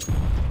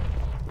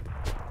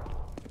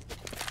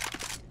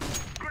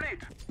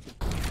 Grenade.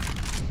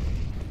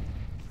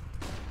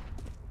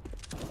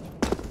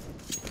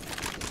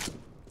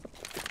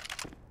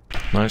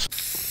 Nice.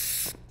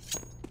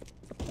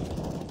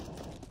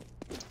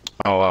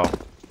 Oh wow.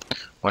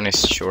 One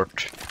is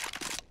short.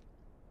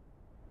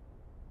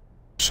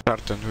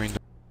 Start and window.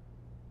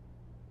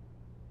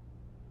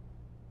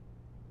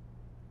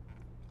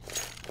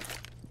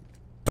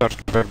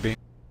 Start baby.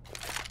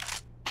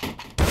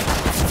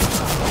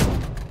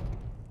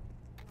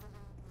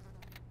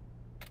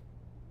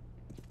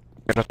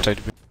 Get outside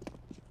B.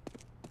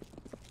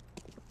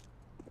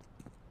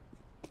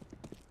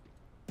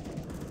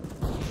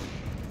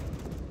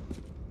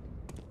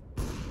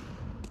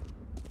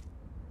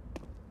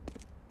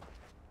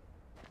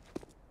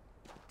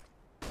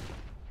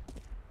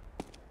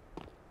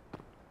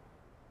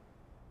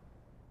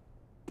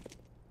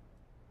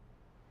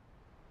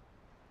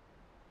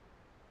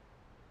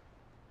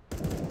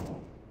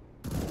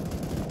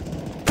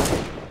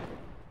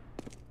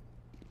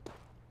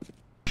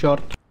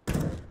 Short.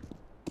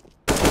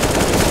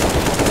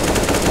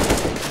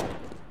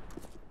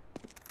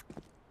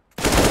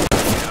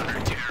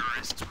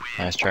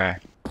 Nice try.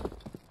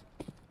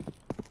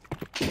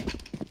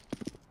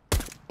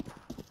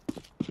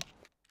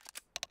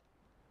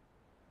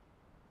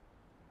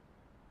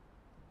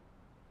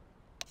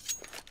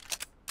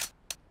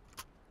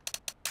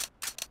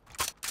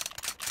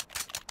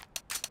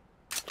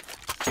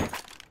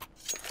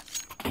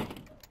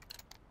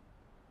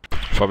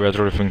 Fabbe, jag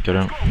tror det funkar.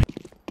 Ja.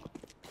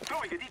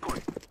 Throwing a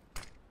decoy.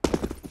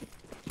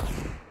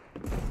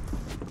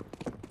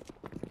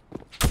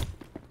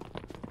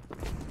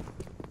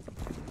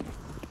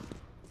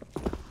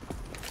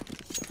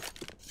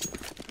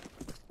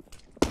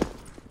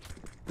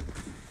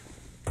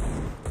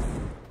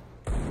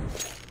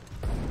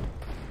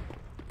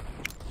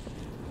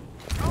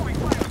 Throwing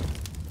fire.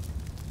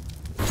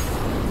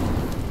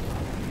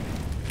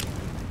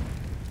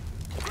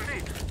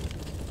 Grenade.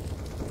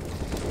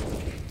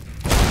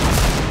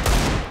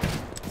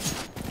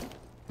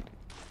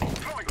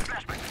 Throwing a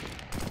flashbang.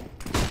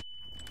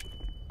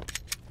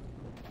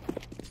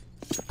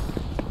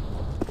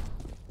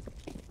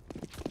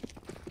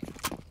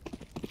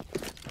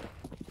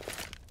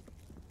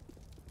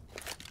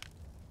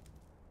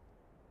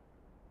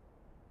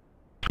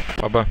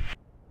 Fabbe,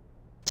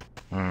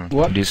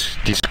 What?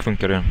 disk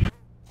funkar det.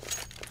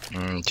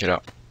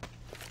 Chilla.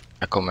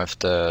 Jag kommer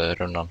efter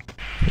rundan.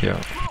 Ja.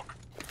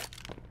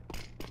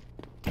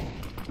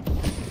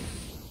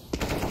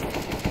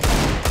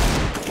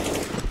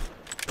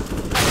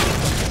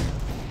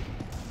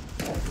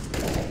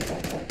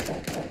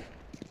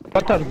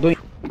 What are you doing?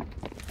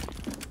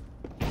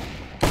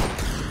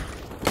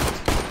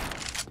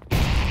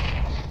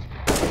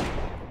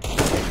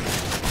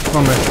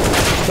 Come on.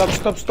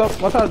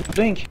 Stop. What are you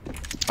doing?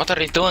 What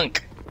are you doing?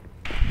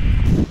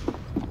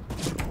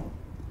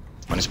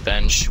 One is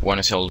bench, one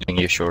is holding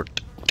you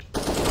short.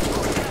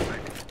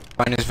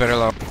 Mine is very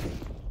low.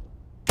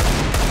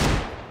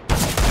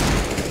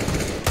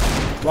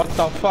 What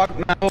the fuck,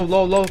 man?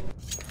 Low.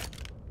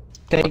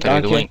 Take What are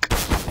you doing?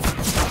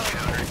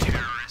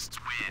 Terrorists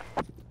win.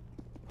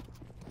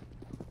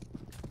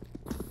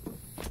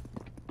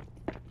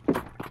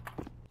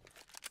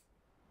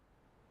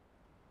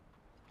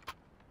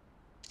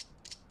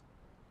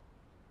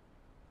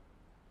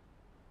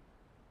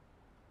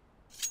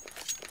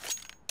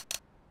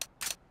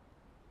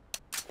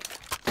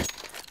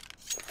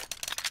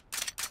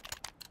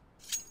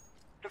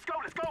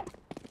 Let's go.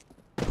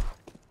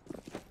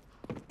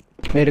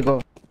 Way to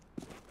go.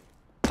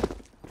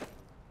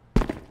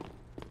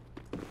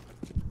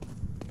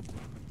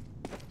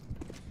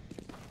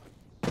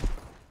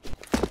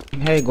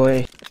 Hey, go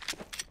away.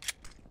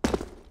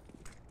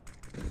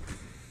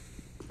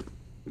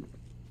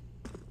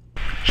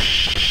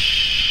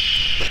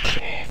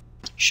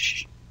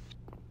 Shh.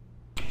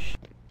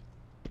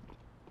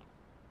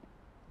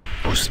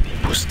 Boost me,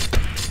 boost.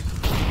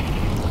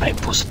 I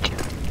boost you.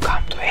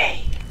 Come to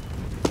A.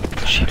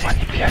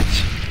 Ебани,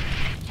 блядь.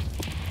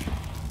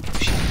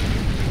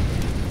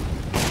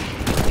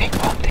 Take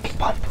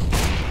bomb.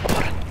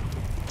 Город.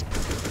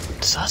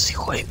 Засый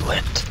хуй,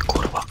 блядь,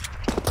 курва.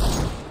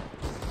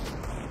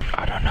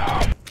 I don't know.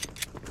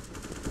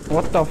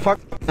 What the fuck,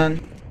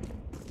 man?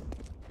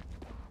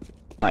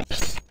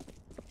 Nice.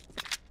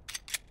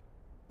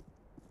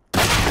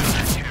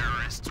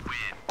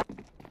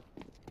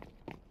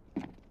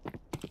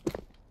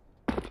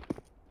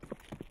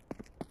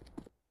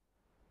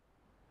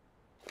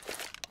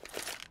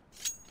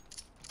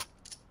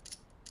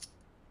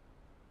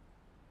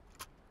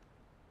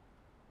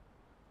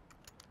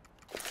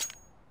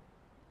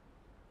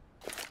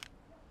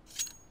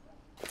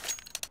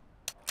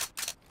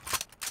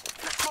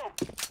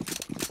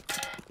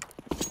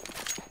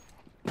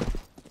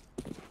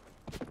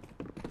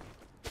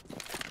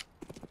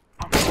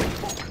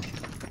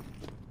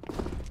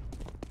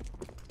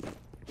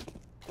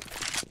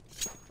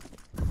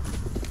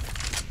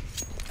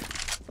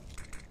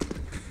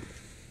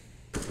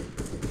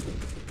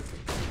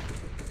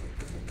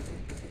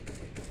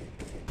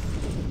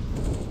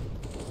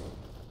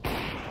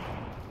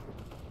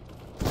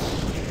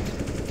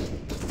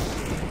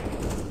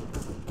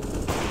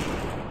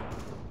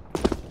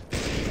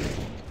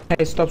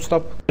 Hey,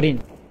 stop.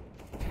 Green.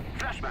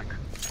 Flashback.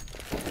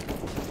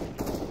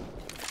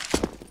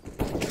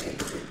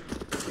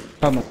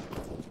 Come on.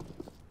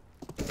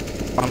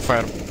 On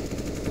fire.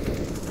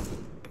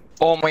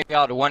 Oh my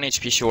god, 1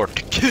 HP short.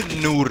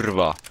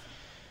 Knurva.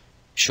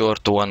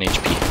 Short 1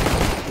 HP.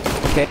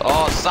 Okay.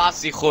 Oh,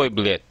 sassy хуй,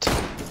 блядь.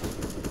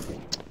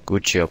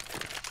 Good job.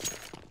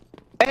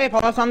 Hey,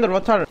 pass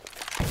underwater.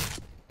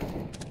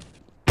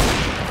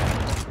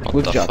 What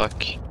Good the job.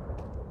 fuck?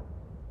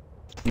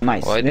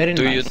 Nice. Why Very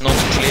do nice. you not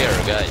clear,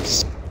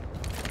 guys?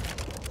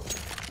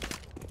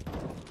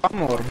 One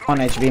more. 1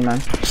 HP,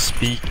 man.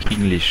 Speak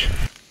English.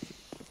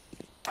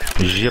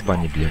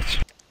 Ебани, блядь.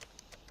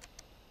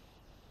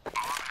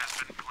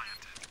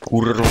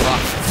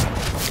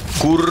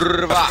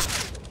 Kurva.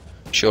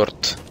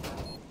 Short.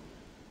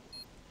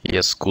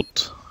 Yes,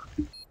 good.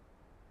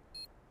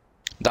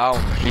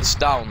 Down. It's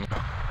down.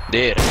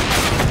 There.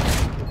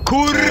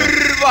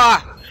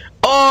 Kurva!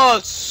 О,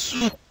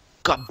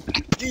 сука,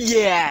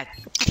 блядь!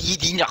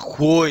 Иди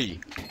нахуй!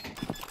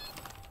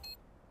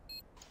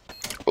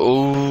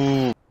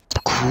 О,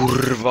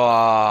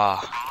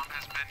 курва!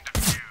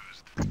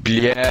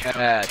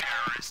 Блядь!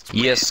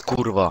 Yes,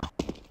 курва!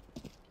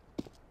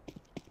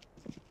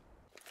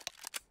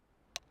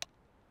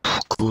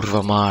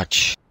 Kurwa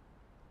mać.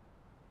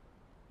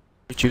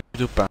 Ci w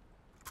dupę.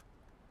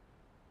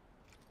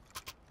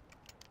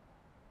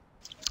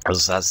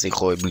 Zasy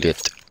chuj,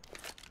 блядь.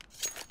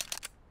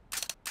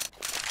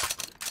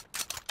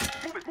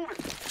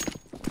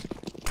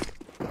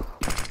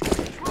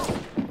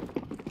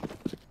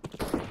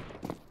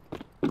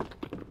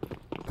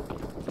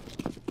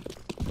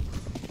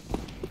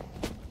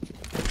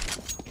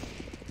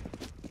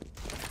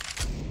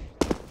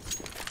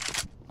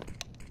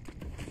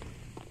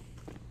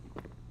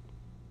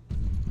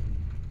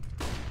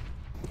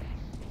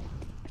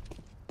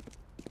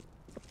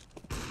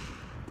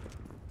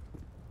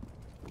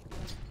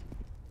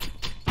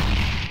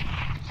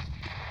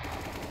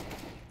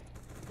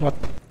 What?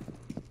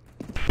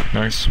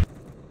 Nice.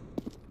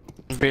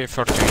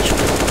 B40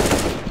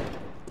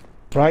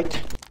 HP.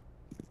 Right.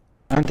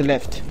 And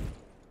left.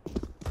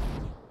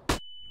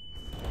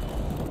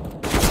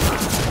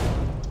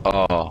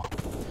 Ja.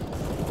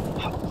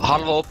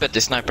 Halva uppe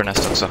till sniper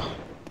nästa också.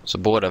 Så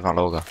båda fan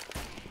låga.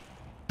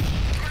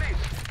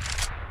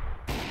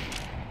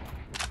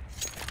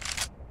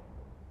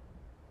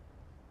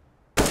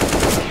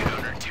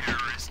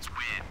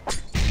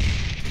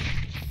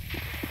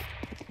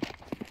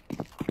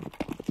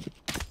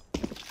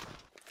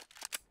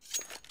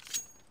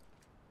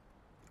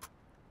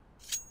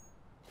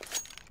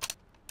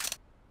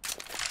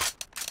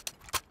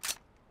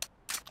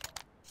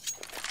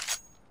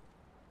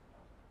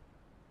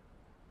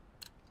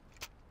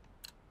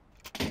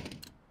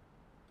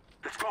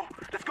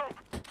 Let's go.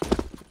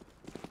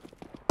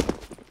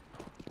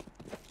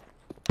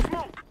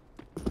 Smoke.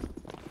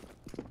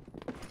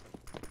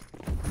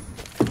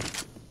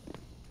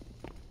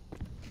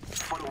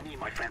 Follow me,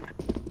 my friend.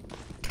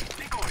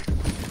 Decoy.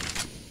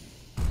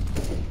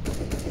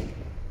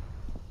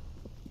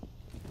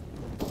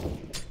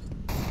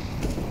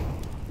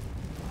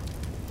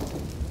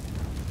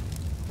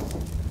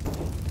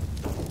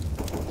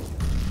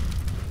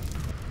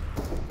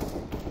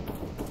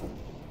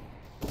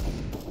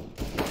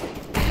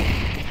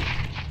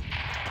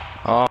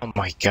 Oh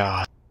my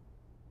god.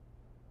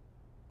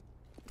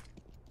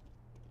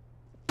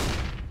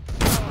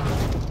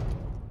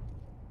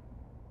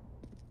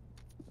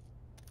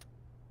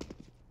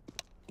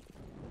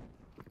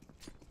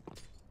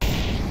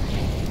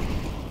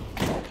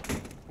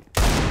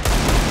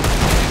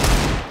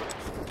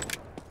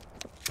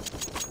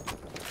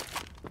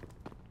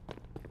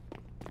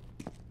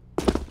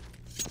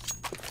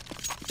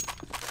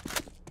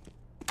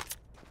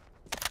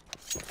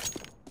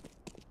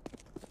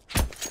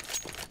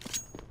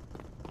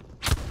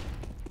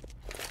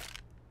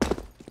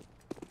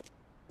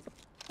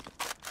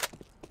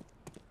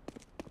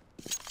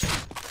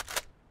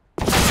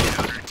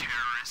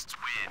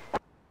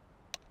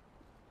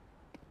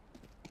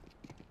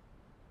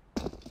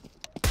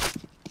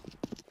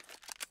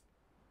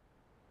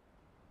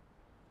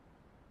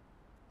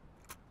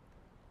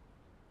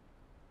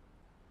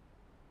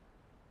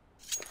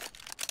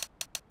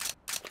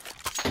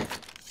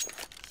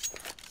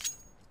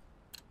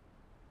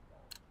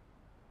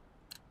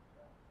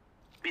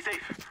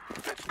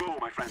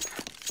 friends.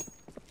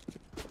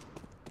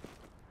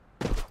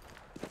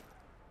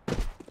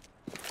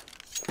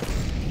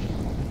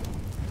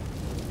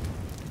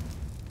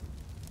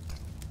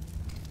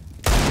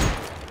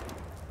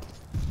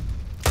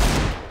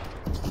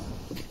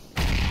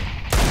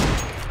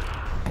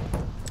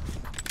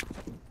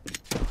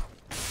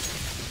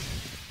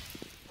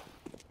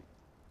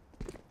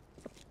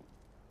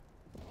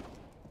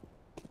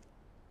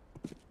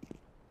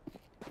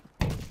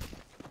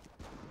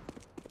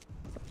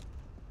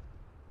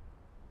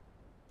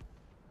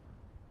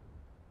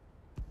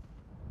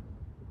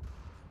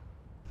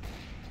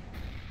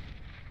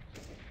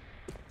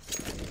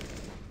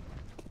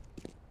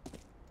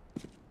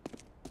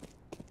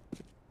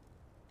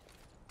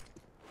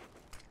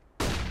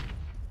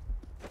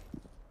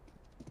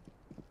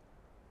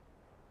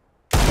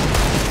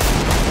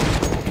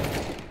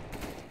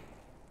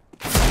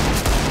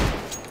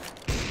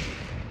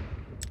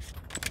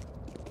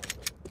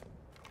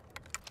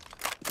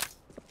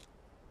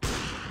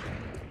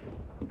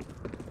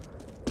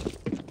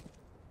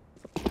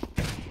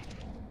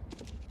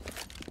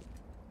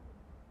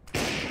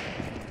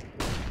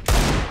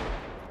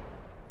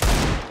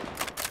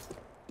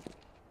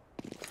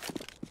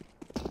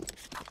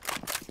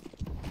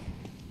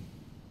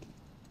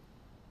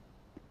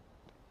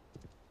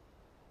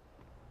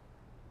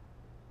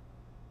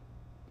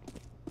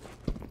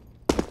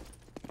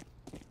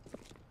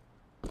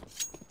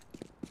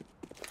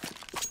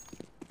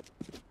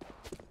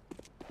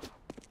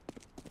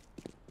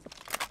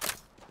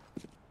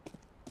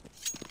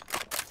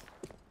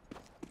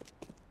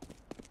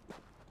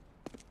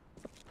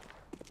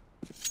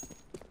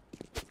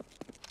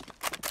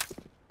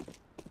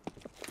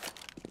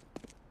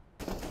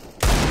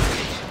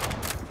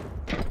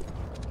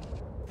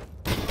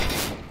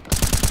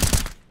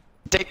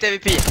 Take the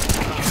AVP.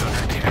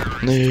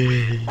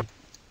 Nej.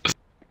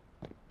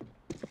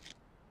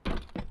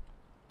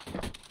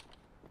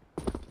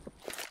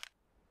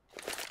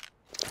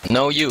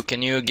 No, you.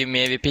 Can you give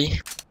me AVP?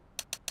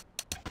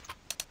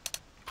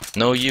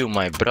 No, you,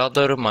 my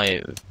brother,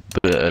 my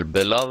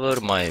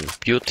beloved, my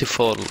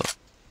beautiful.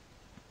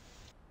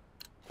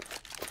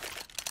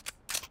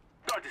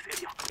 Guard this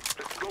area.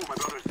 Let's go, my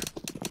brothers.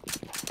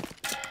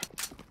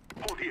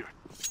 Hold here.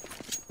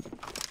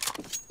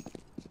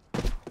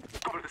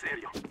 Cover this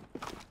area.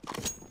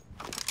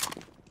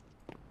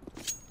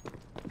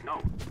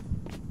 No.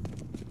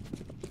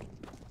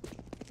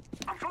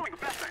 I'm throwing a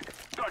flashbang.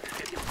 Guard this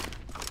area.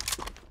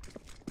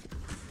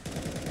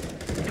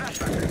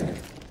 Flashbang.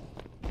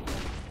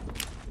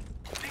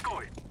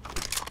 Decoy.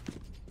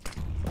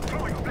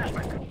 Throwing a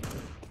flashbang.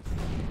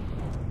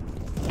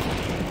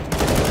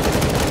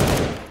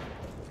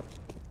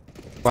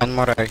 One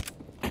more eye.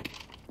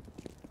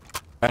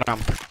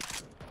 Ramp.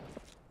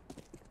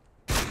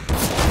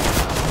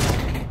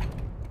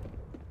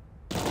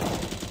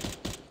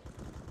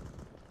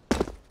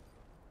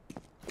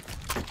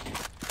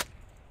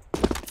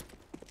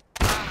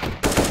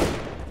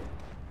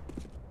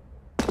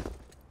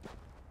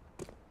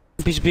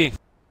 Piece B.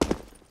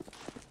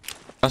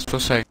 Last to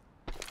say.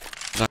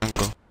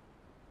 Jungle.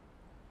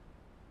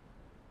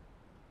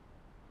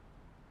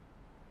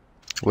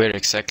 Where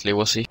exactly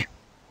was he?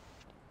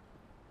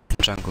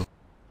 Jungle.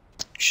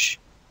 Shh.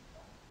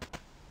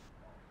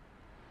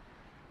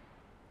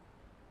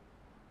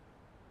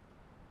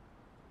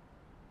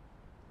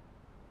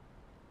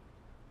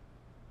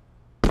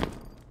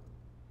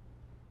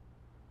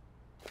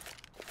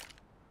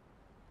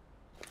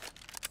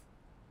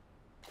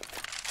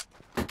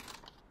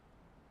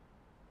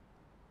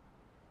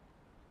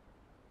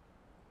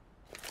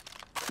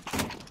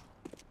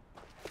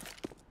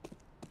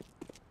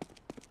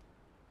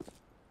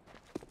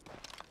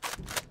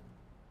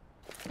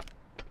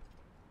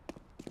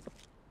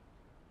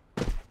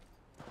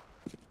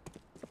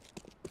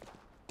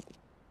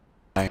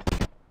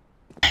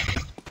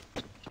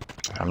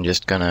 I'm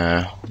just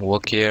gonna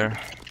walk here.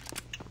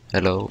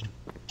 Hello.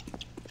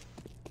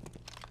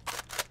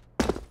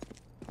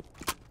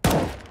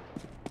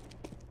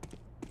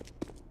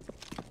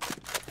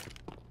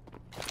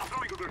 I'm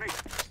throwing a grenade.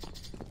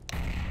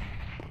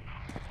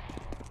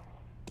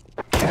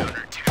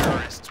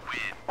 Counter-terrorists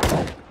win.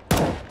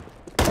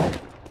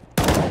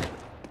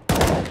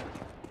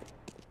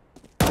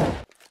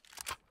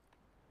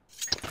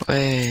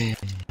 Hey.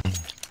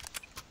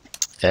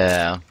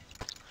 Yeah.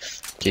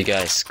 Okay,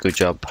 guys, good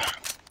job.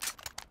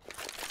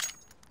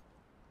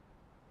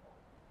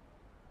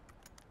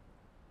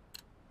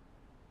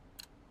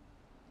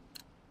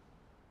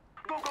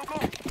 Go, go, go!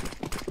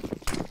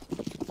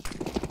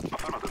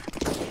 Affirmative.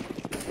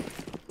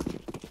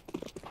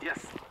 Yes.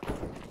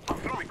 I'm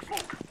throwing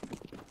smoke.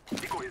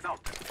 Decoy is out.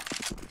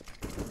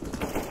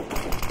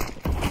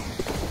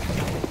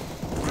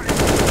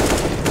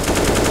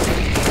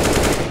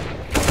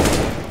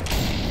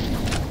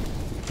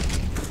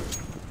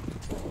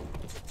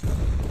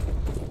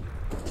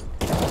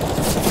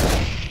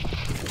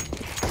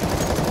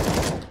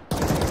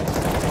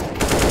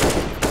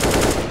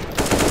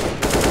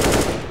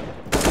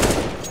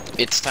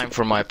 It's time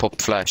for my pop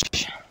flash.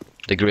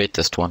 The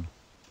greatest one.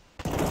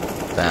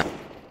 Damn.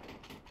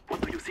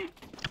 What do you see?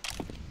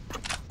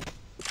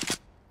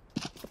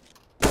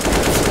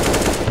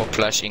 Smoke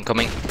flash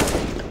incoming.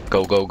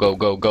 Go, go, go,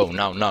 go, go.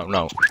 Now, now,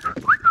 now.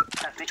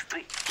 That makes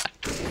 3.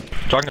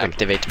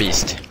 Activate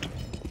beast.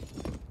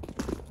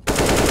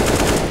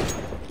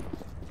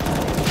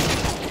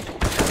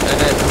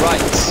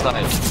 Right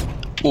side.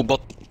 Oh,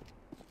 bot.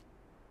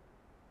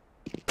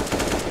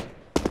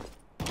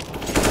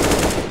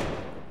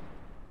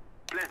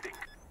 Planting.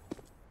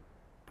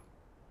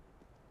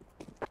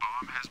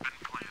 Bomb has been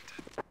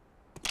planted.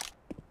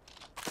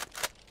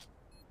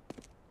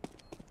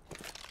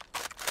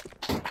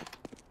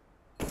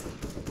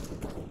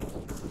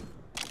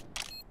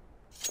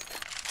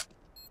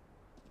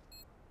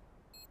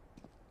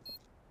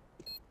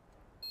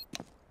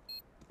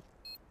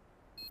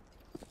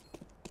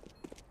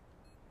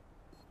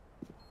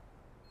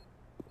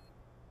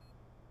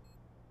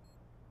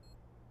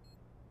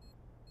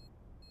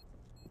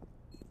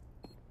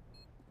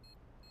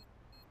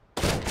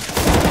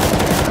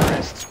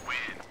 Terrorists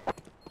win.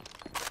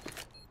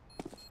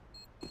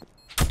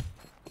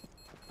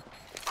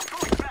 I'm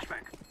throwing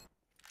flashback.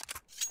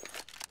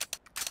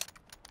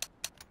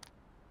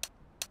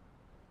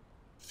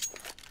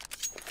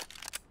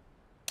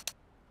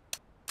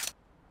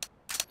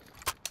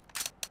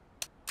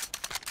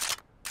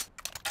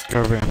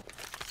 Cover.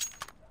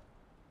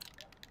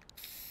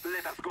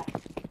 Let us go.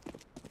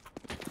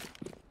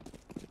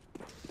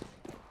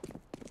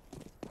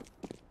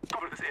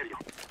 Cover this area.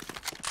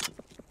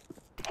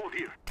 Hold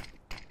here.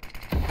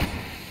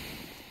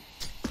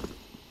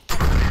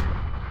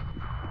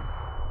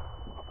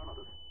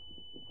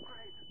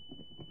 Grenade.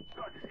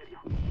 Guard this area.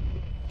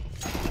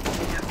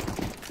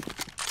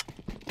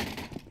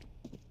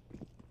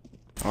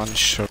 One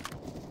shot.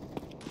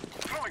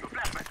 Throwing a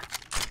flashback.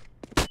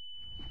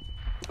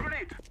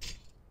 Grenade.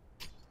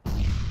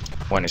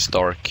 One is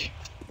dark.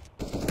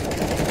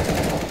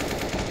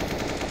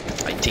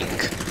 I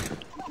think.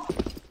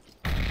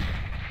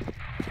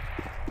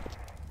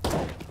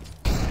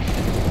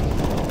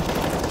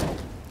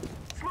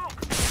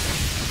 Smoke.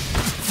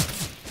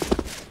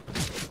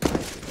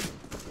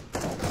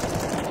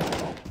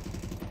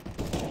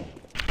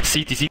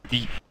 CT,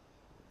 CT.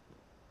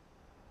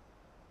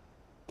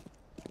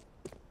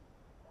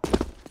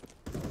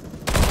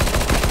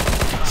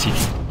 CT.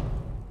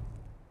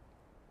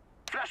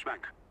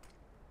 Flashback.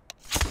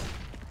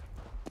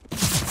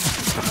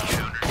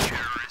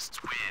 Terrorists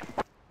win.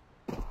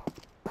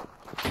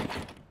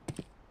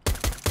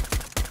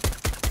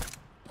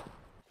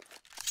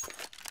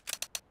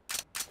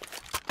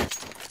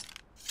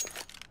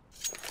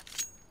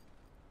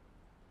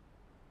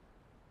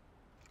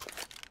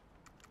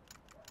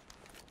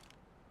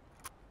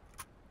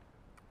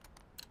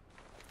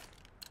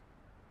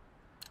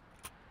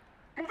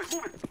 Move it,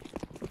 move it.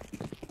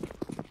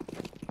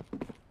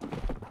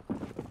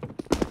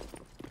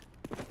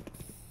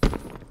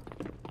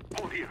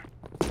 Hold here.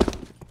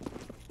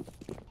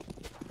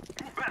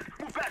 Move back,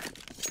 move back.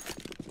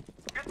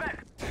 Get back.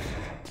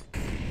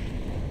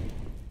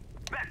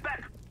 Back,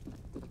 back.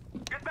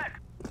 Get back.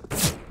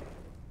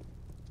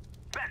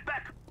 Back,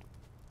 back.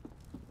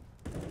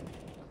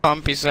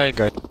 Pump inside,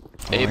 guys.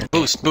 Hey,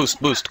 boost,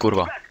 boost, boost,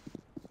 kurva.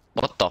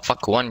 What the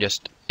fuck? One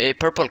just. Hey,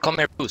 purple, come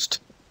here,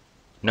 boost.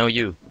 No,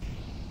 you.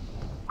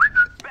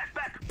 Back,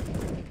 back.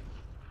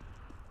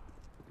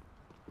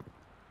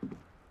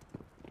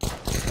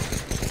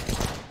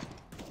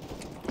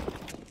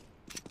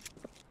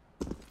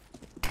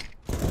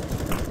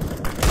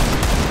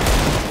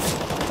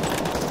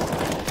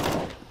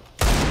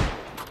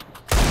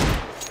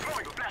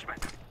 Throwing a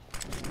flashback.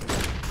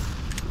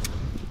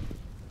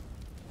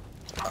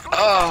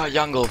 Ah,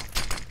 jungle.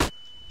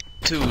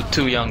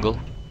 Two jungle.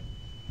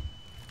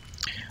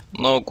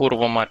 No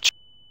kurva match.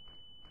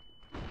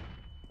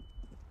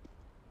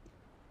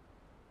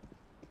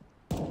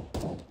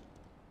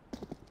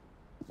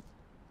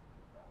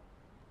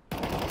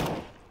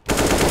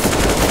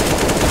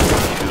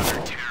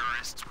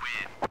 Terrorists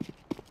win.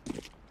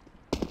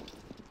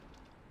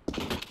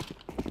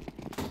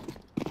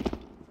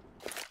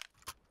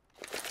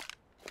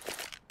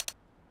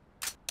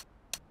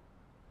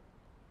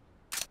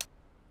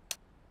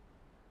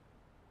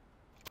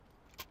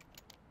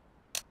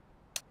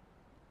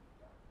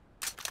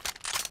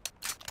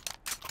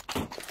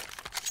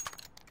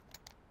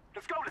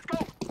 Let's go, let's go.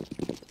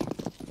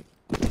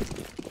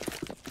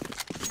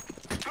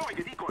 Throwing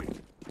a decoy.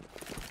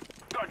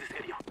 Guard this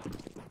area.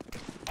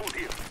 Hold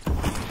here.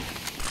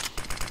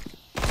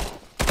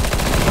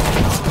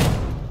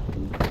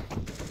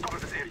 Cover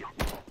this area.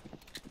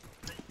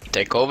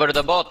 Take over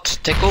the bot.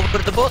 Take over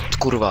the bot,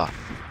 kurva.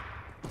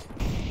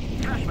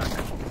 Flashback.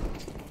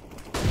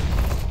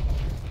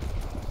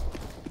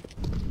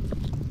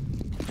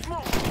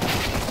 Smoke.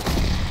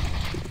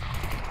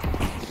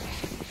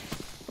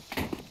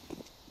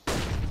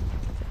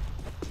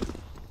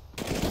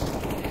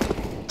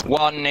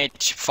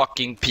 1H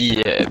fucking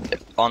P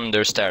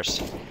under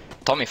stairs.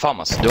 Tommy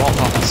Famas, du har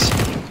Famas.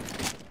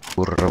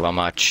 Kurva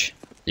match.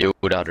 Jo,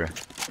 det hade du.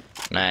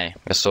 Nej,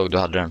 jag såg du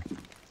hade den.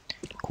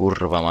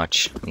 kurva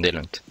match. Det är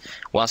lugnt.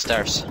 One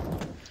stairs.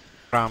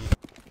 Ramp.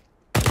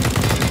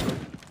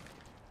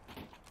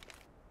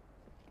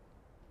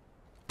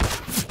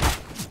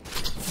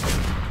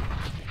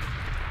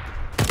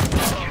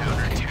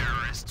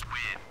 Counter-terrorists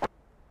win.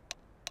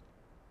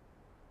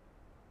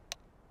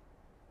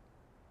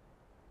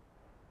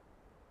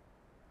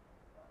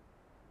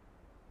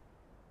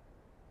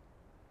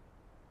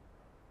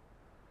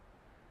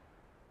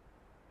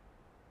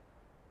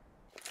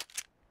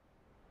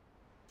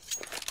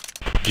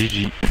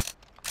 GG.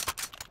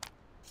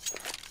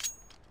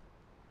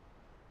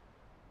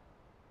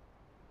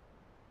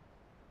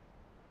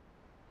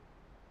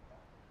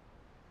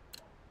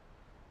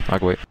 I'll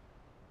wait.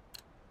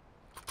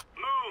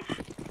 Move!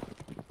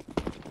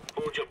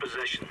 Hold your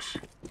positions.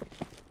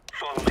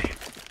 Follow me.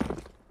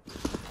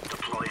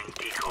 Deploying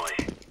decoy.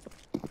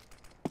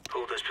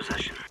 Hold this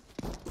position.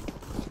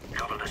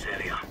 Cover this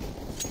area.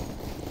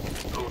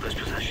 Hold this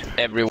position.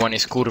 Everyone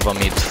is kurva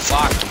mid.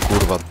 Fuck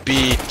kurva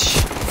bitch.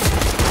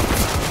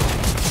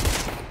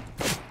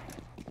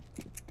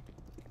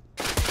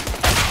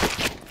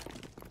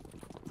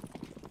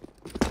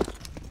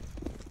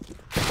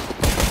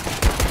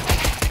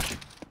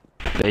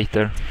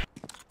 Later.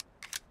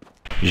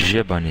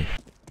 Jebany.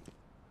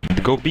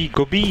 Go B,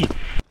 go B!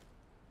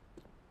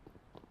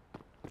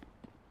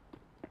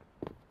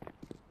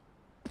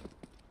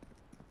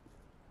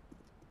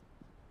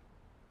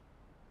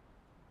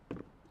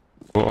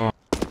 Go.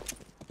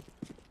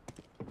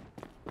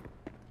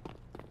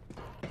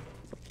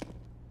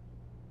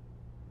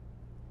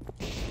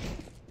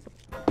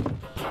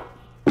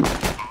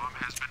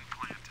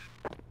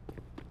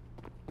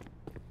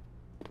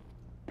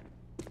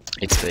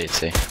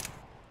 It's A.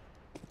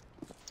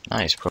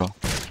 Nice, bro.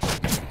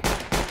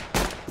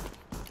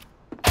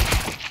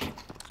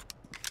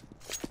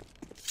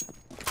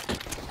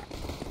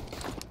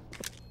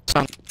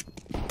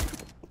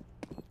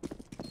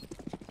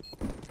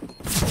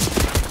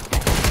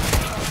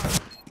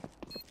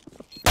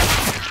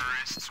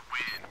 Terrorists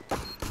win.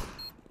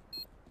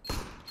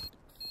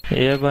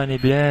 Ебаный,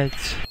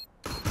 блядь.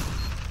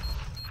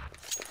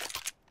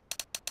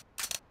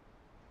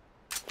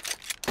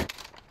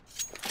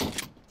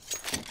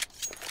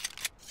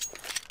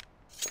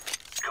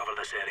 Cover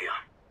this area.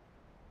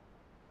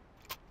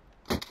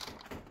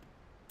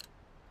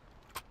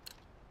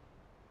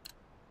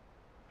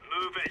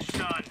 Move it,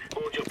 son.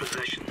 Hold your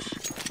positions.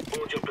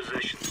 Hold your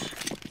positions.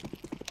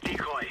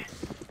 Decoy.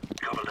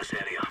 Cover this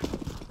area.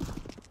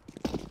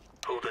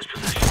 Hold this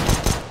position.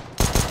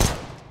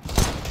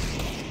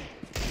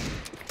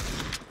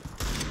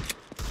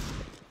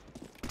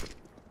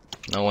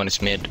 No one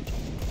is mid.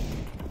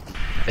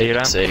 A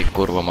ramp. It's a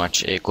kurva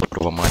match.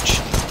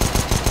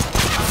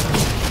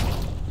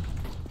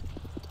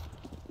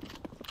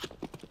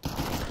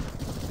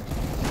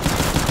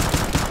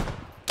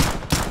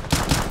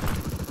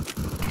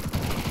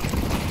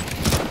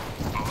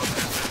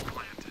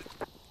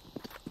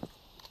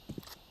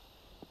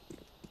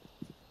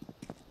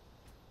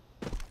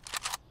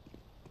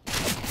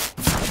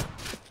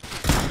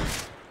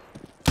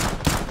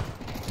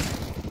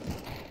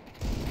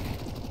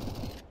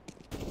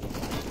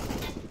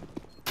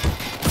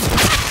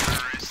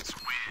 Terrorists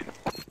win.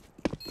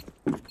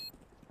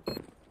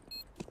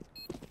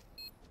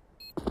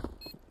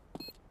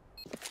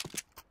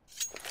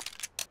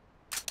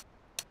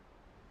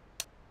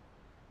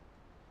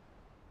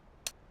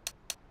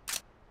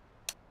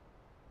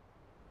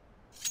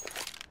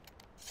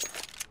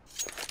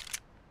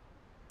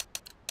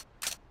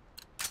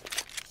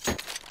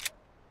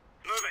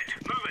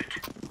 Move it.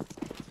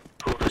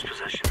 Hold this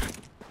position.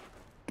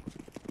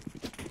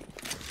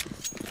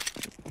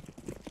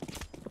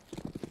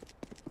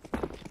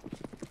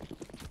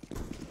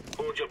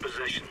 Hold your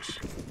positions.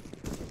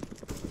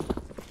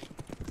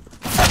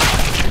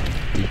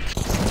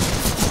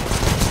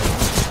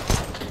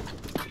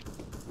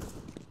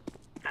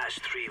 That's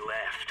 3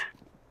 left.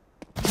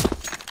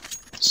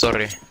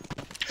 Sorry.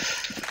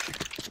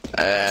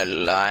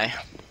 Lie.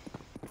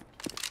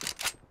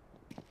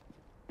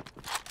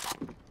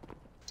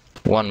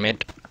 One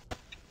mid.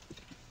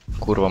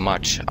 Kurva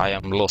match. I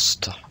am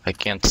lost. I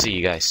can't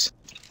see, guys.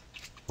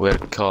 Where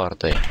are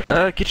they?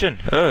 Kitchen.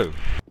 Oh.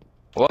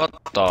 What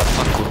the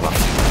fuck, kurva?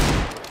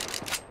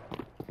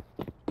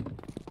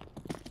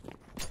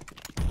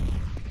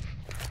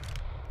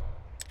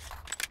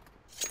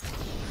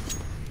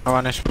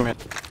 One is mid.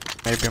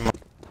 Maybe more.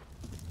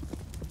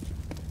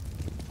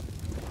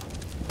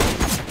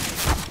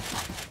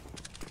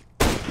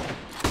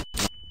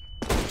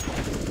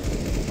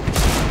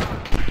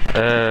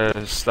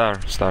 Star.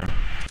 Stol.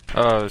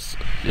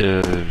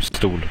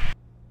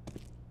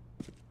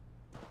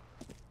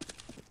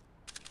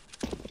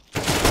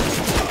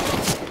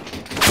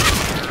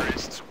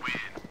 Terrorists win.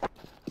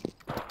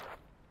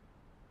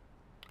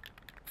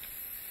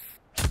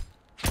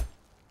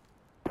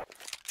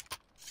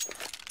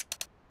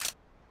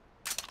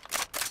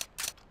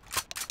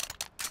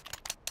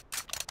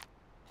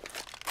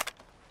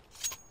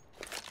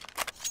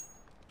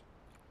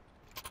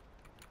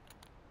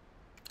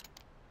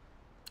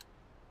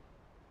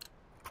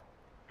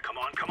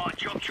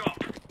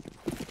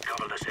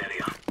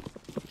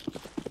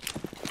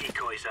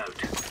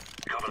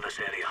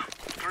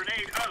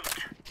 Grenade out.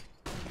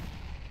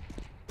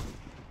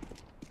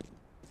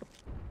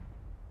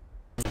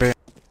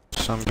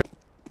 Some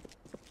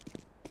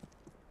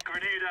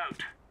Grenade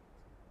out.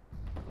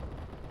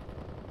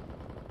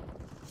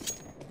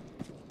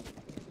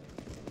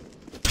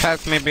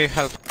 help me, be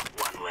help.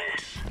 One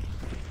less.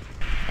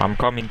 I'm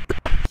coming.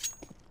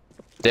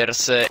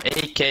 There's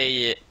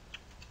AK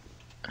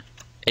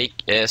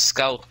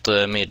scout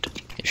mid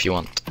if you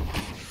want.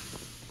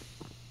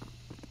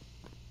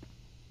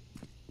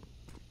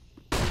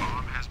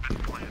 Bomb has been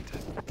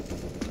planted.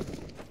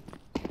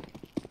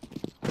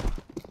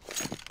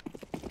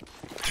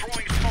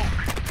 Throwing smoke.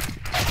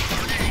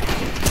 Grenade.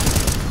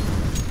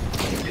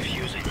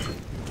 Diffusing.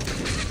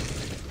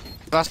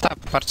 Last up,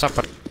 parts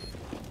upper.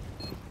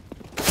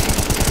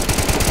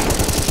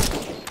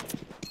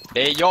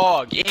 Det är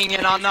jag,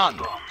 ingen annan!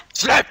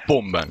 Släpp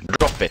bomben!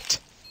 Drop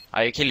it!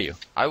 I kill you.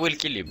 I will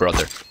kill you,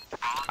 brother.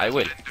 I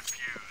will.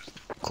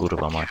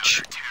 Kurva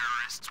match.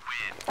 Terrorists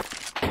win.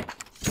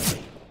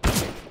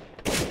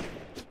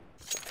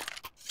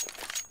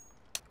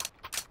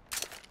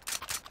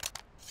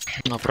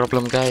 No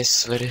problem,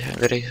 guys. Very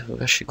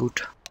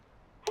good.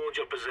 Hold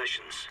your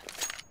positions.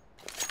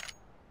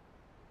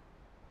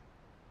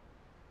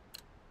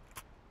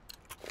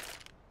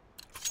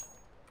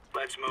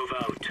 Let's move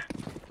out.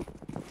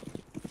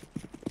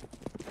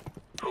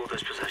 Hold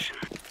this position.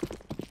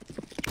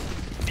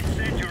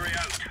 Incendiary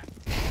out.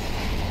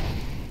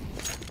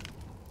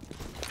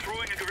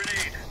 Throwing a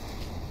grenade.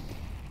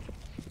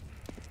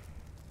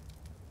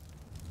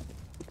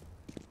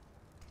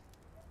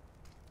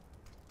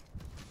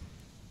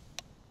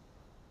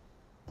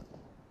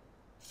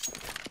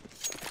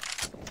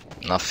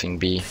 Nothing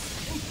B.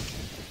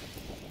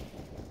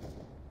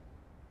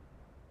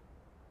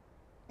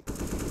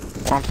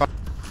 One fire.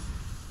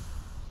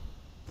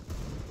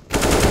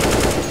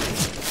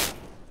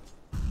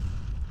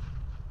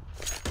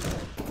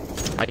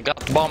 I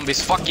got bomb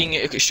is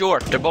fucking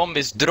short. The bomb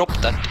is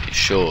dropped at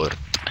short.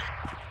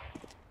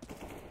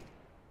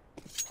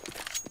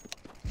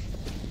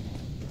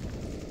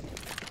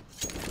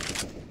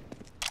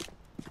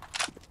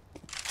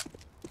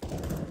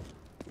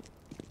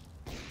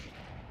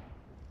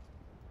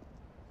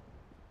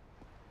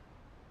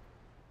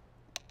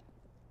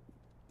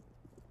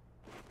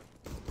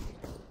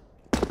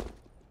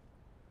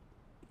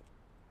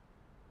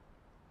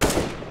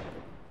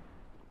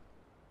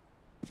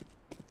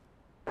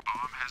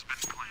 Bomb has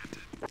been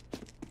planted.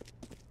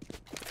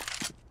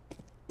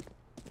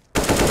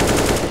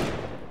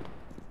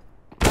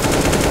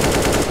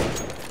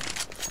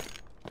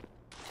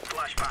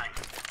 Flashbang.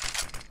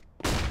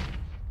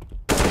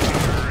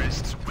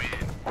 Terrorists win.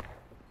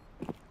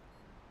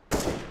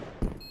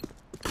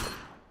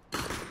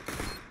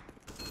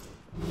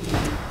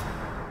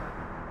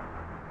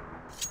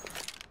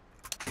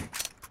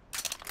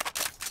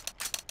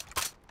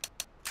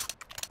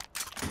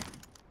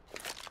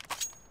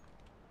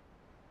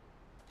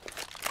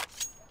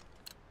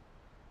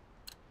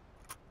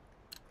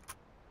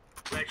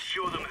 Let's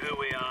show them who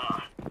we are.